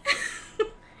time.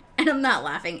 And I'm not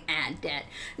laughing at death.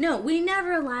 No, we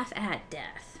never laugh at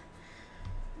death.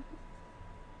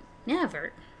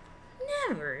 Never.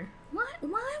 Never. Why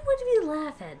would we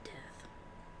laugh at death?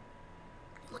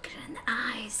 Look at it in the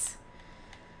eyes.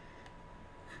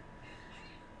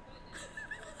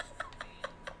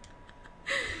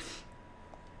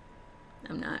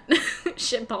 I'm not.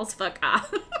 Shitballs fuck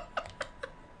off.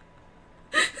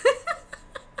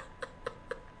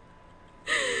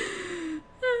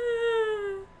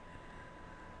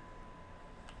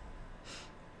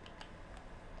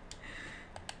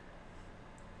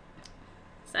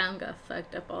 Sound got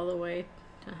fucked up all the way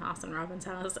to House and Robin's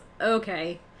house.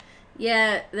 Okay.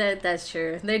 Yeah, that's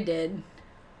true. They did.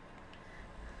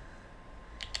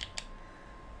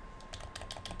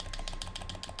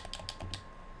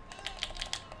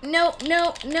 No,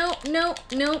 no, no, no,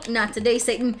 no. Not today,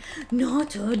 Satan.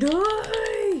 Not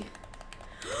today.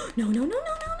 No, no, no, no, no,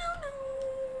 no,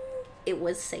 no. It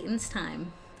was Satan's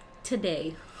time.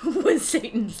 Today was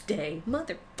Satan's day.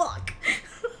 Motherfuck.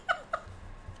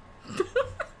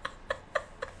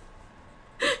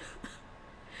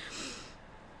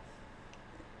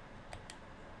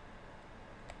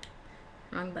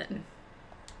 Wrong button.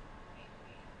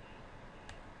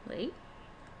 Wait.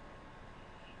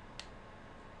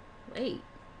 Wait.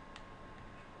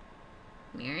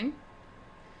 Mirren?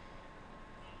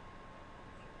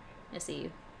 I see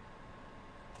you.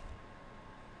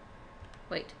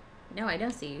 Wait. No, I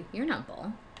don't see you. You're not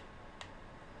Ball.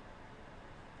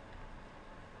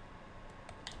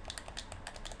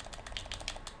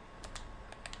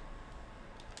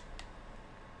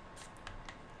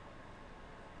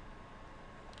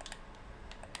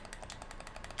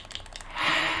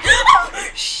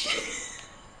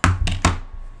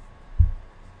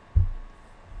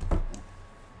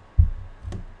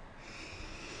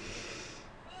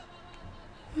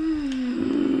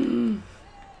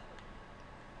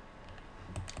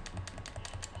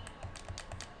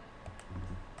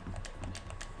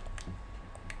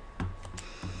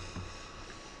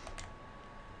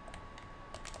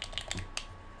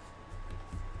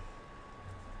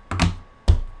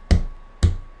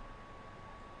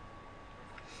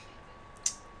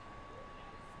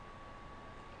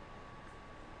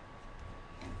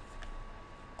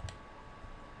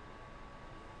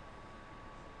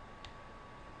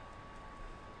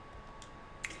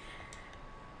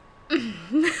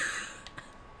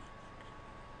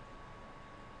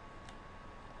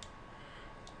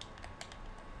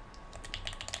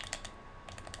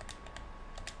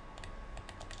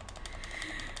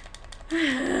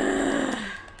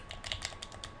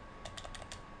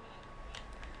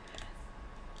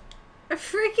 A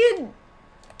freaking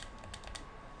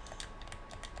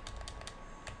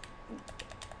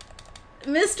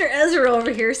Mr. Ezra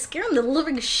over here scaring the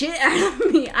living shit out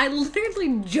of me. I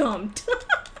literally jumped.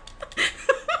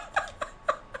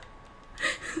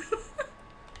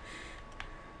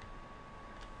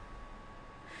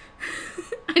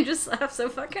 I just laughed so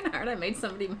fucking hard I made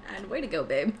somebody mad. Way to go,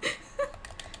 babe.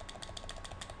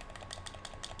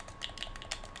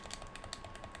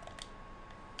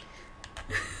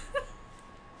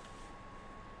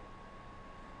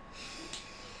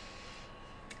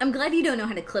 I'm glad you don't know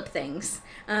how to clip things,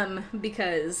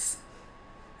 because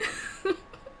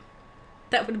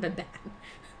that would have been bad.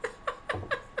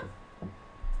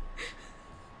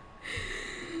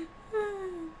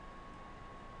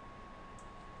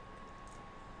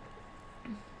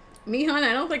 Mihan,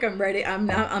 I don't think I'm ready. I'm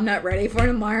not ready for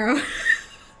tomorrow.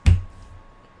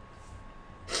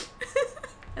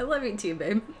 I love you too,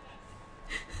 babe.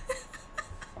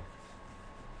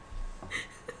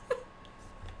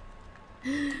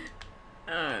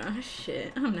 Oh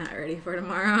shit, I'm not ready for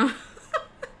tomorrow.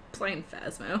 Playing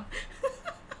Phasmo.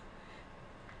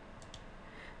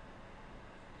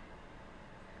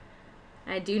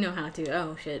 I do know how to.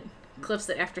 Oh shit. Clips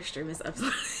that after stream is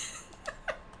uploaded.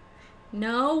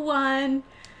 No one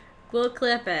will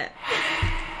clip it.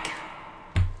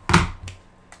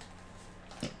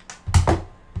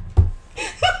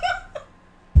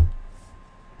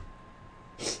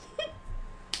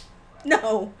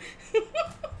 No.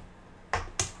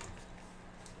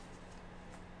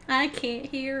 I can't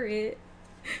hear it.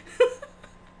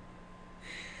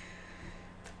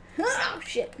 Oh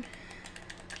shit.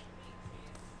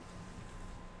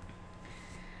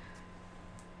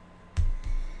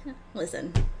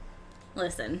 Listen.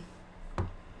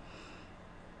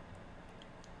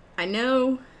 I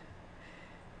know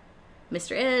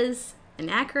Mr. Ez and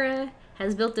Akira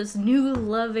has built this new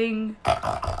loving,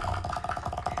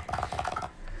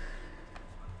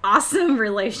 awesome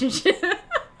relationship.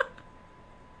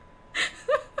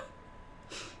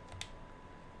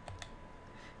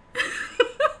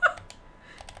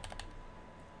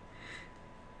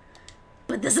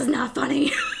 But this is not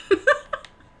funny.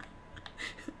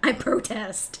 I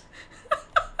protest.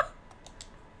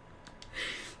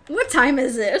 What time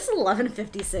is it? It's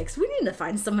 11:56. We need to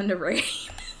find someone to raid.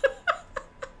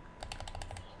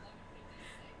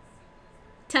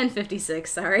 10:56,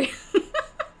 sorry.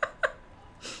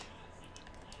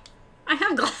 I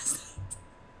have glasses.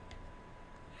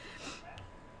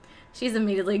 She's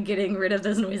immediately getting rid of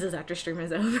those noises after stream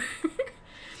is over.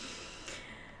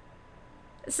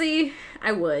 See,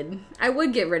 I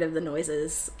would get rid of the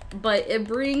noises, but it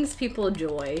brings people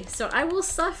joy, so I will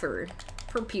suffer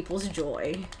for people's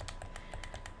joy.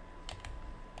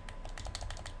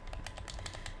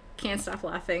 Can't stop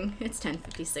laughing. It's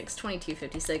 10:56,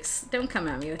 22:56. Don't come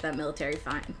at me with that military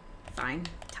fine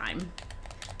time.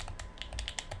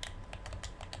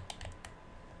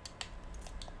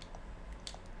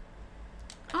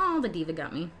 Oh, the diva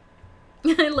got me.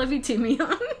 I love you too,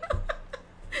 Mion.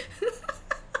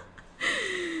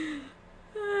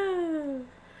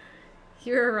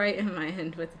 You were right in my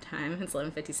end with the time. It's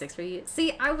 11:56 for you.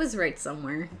 See, I was right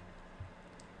somewhere.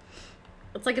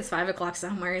 It's like it's 5 o'clock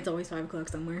somewhere. It's always 5 o'clock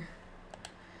somewhere.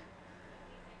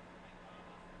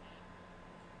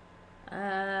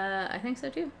 I think so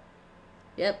too.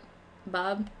 Yep.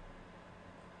 Bob.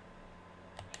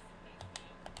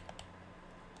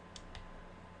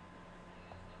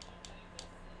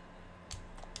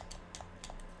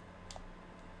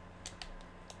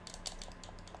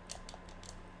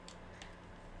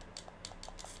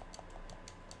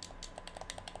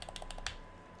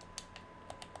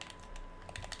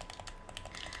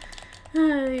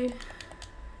 Hi.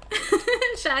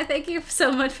 Shy, thank you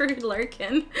so much for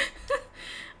lurking.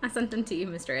 I sent them to you,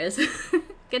 Mr. Ez.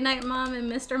 Good night, Mom and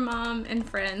Mr. Mom and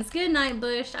friends. Good night,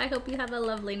 Bush. I hope you have a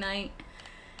lovely night.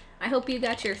 I hope you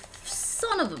got your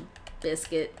son of a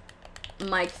biscuit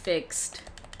mic fixed.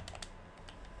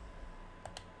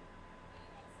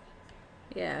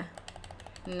 Yeah.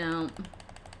 No.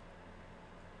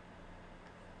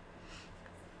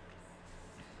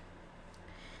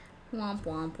 Womp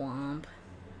womp womp.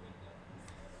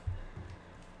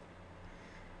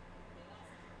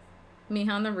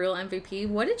 Mihan, the real MVP.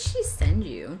 What did she send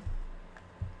you?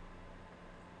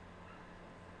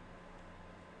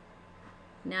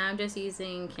 Now I'm just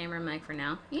using camera mic for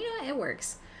now. You know what? It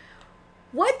works.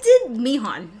 What did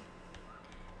Mihan?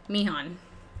 Mihan.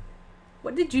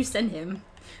 What did you send him?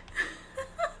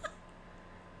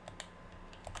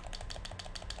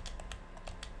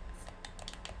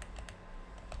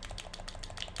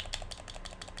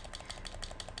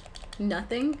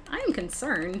 Nothing? I am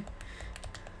concerned.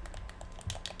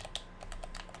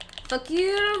 Fuck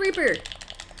you, Reaper!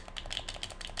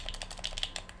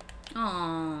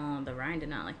 Aw, the Ryan did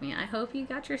not like me. I hope you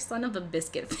got your son of a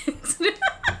biscuit fixed.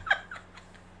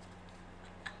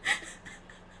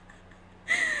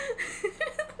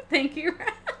 Thank you,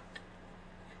 Ryan.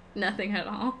 Nothing at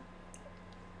all.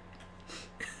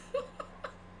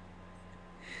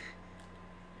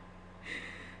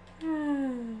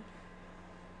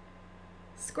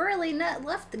 Squirrely Nut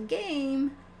left the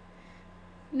game.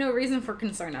 No reason for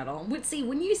concern at all. See,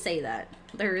 when you say that,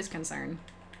 there is concern.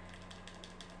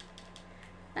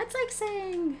 That's like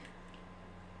saying...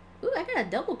 Ooh, I got a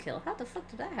double kill. How the fuck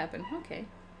did that happen? Okay.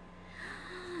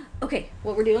 Okay,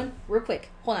 what we're doing, real quick.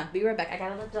 Hold on, be right back. I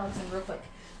gotta let the dogs in real quick.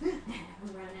 We're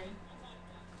running.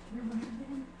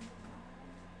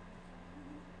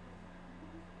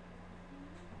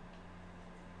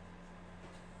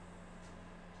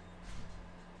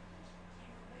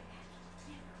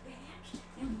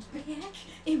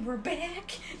 And we're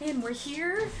back, and we're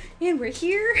here, and we're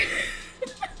here.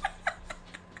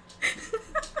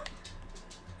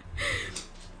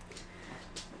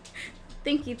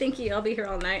 Thank you. I'll be here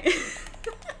all night.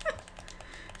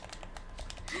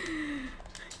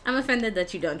 I'm offended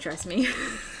that you don't trust me.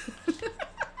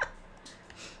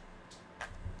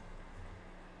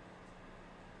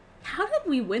 How did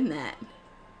we win that?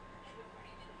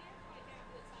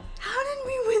 How did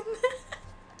we win that?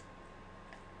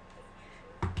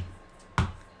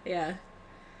 Yeah.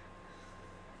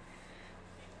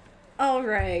 All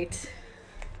right.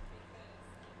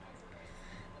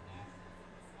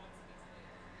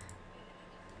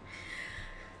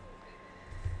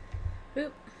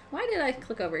 Oop. Why did I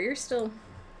click over?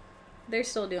 They're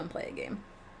still doing play a game.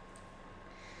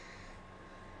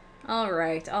 All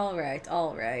right.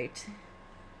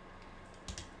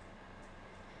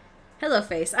 Hello,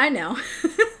 face. I know.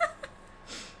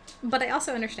 But I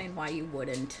also understand why you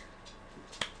wouldn't.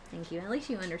 Thank you. At least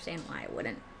you understand why I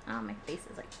wouldn't. Oh, my face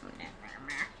is like...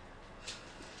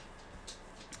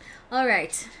 All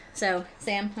right. So,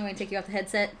 Sam, I'm going to take you off the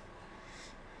headset.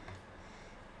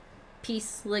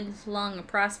 Peace, live long and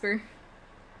prosper.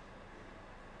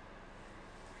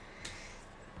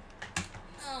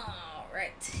 All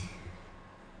right.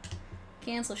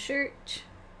 Cancel shirt.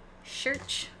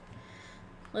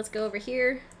 Let's go over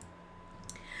here.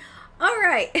 All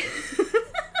right.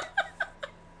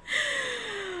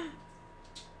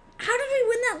 How did we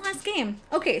win that last game?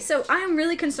 Okay, so I am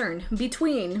really concerned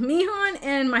between Mihan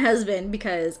and my husband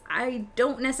because I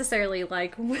don't necessarily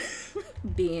like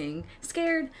being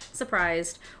scared,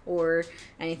 surprised, or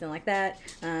anything like that.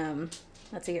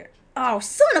 Let's see here. Oh,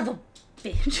 son of a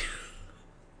bitch.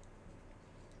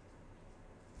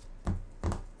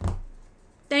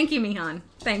 Thank you, Mihan.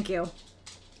 Thank you.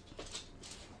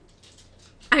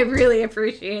 I really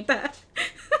appreciate that.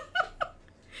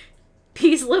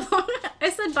 Peace, live on.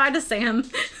 I said bye to Sam.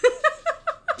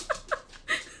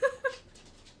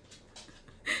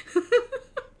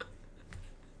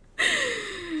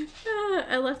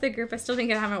 I left the group. I still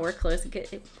think I have my work clothes.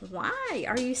 Why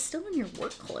are you still in your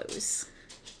work clothes?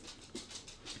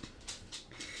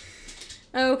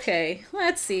 Okay,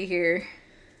 let's see here.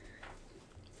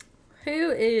 Who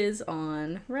is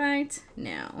on right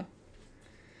now?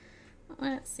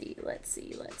 Let's see.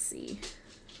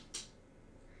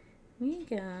 We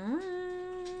got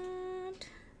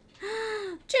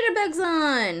Jitterbugs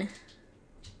on.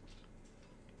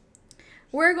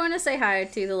 We're going to say hi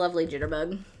to the lovely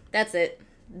Jitterbug. That's it.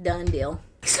 Done deal.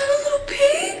 Is that a little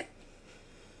pig?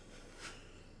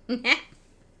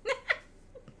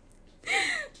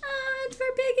 Oh, it's for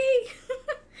Piggy.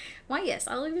 Why, yes,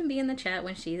 I'll even be in the chat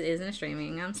when she isn't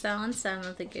streaming. I'm selling some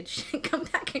of the good shit. Come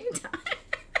back anytime.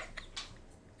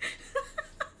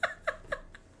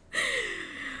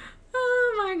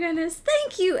 Oh my goodness.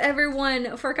 Thank you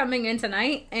everyone for coming in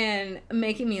tonight and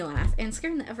making me laugh and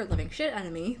scaring the ever-living shit out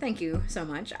of me. Thank you so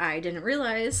much. I didn't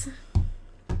realize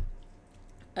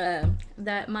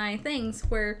that my things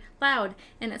were loud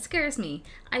and it scares me.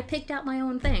 I picked out my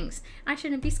own things. I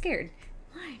shouldn't be scared.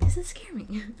 Why does it scare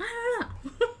me? I don't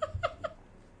know.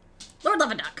 Lord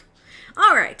love a duck.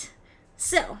 Alright.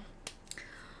 So,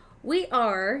 we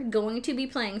are going to be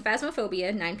playing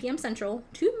Phasmophobia 9 p.m. Central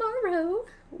tomorrow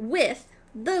with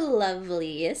the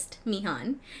loveliest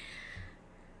Mihan.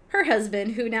 Her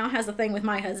husband, who now has a thing with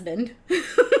my husband.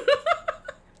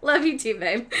 Love you too,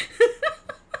 babe.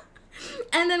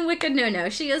 And then Wicked No-No.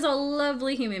 She is a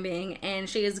lovely human being, and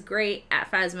she is great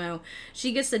at Phasmo.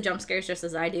 She gets the jump scares just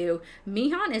as I do.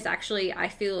 Mihan is actually, I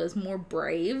feel, is more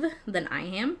brave than I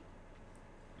am.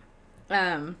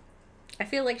 I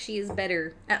feel like she is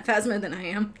better at Phasmo than I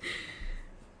am.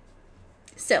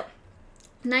 So,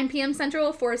 9 p.m.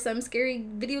 Central for some scary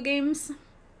video games.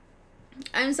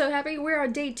 I'm so happy. We're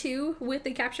on day 2 with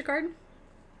the capture card.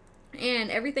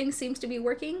 And everything seems to be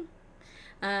working.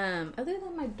 Other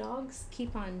than my dogs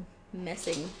keep on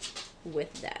messing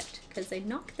with that. Because they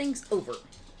knock things over.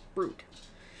 Rude.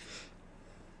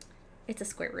 It's a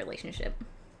square relationship.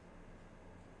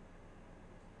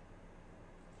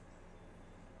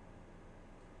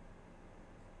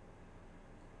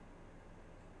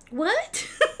 What?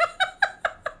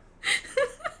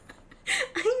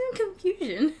 I'm in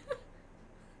confusion.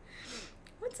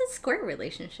 What's a square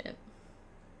relationship?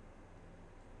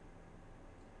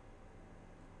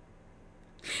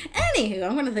 Anywho,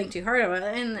 I'm going to think too hard about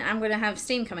it, and I'm going to have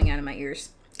steam coming out of my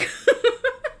ears.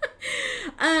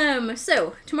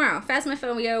 So tomorrow,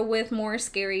 Phasmophobia with more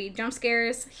scary jump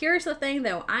scares. Here's the thing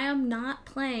though, I am not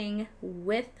playing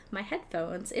with my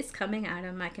headphones. It's coming out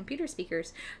of my computer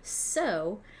speakers.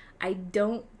 So I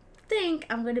don't think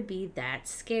I'm gonna be that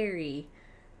scary.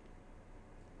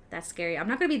 I'm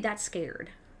not gonna be that scared.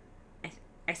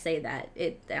 I say that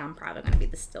I'm probably gonna be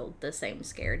still the same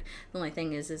scared. The only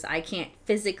thing is I can't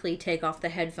physically take off the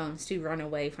headphones to run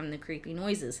away from the creepy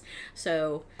noises.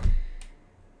 So,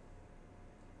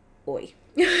 oi.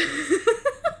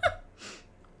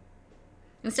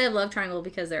 Instead of love triangle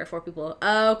because there are 4 people.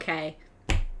 Okay,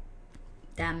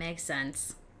 that makes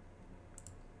sense.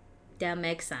 That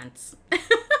makes sense.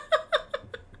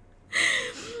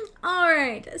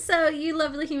 Alright, so you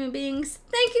lovely human beings,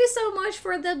 thank you so much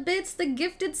for the bits, the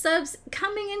gifted subs,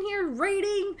 coming in here,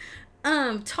 rating,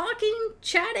 talking,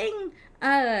 chatting,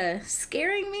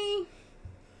 scaring me.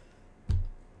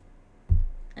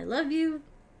 I love you,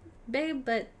 babe,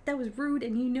 but that was rude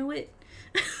and you know it.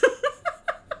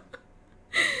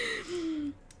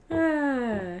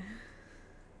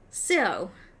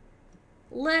 So,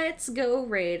 let's go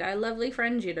raid our lovely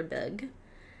friend Jitterbug.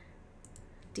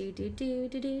 She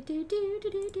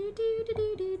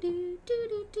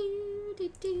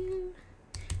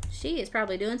is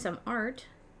probably doing some art.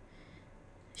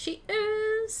 She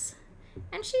is.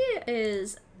 And she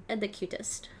is the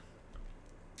cutest.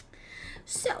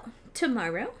 So,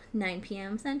 tomorrow, 9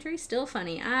 p.m. Century, still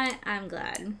funny. I'm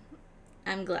glad.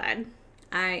 I'm glad.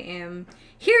 I am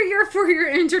here for your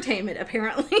entertainment,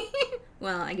 apparently.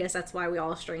 Well, I guess that's why we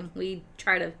all stream. We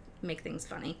try to make things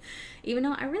funny, even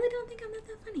though I really don't think I'm that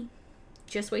funny.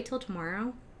 Just wait till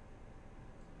tomorrow.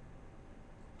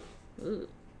 Ooh,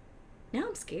 now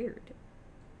I'm scared.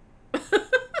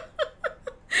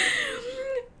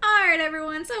 Alright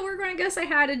everyone, so we're going to go say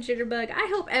hi to Jitterbug.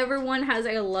 I hope everyone has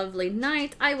a lovely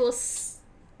night. I will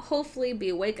hopefully be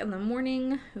awake in the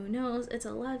morning. Who knows? It's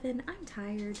 11. I'm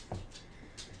tired.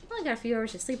 I only got a few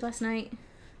hours of sleep last night.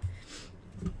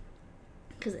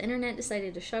 Because the internet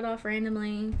decided to shut off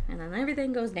randomly, and then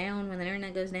everything goes down when the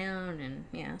internet goes down, and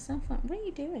yeah, so fun. What are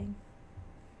you doing?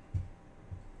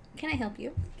 Can I help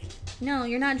you? No,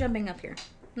 you're not jumping up here.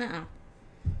 Nuh-uh.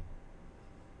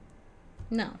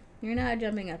 No, you're not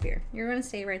jumping up here. You're going to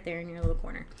stay right there in your little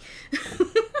corner.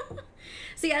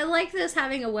 See, I like this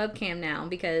having a webcam now,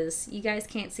 because you guys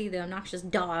can't see the obnoxious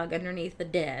dog underneath the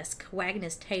desk, wagging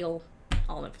his tail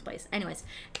all over the place. Anyways,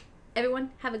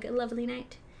 everyone, have a good, lovely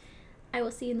night. I will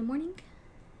see you in the morning.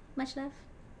 Much love.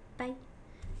 Bye.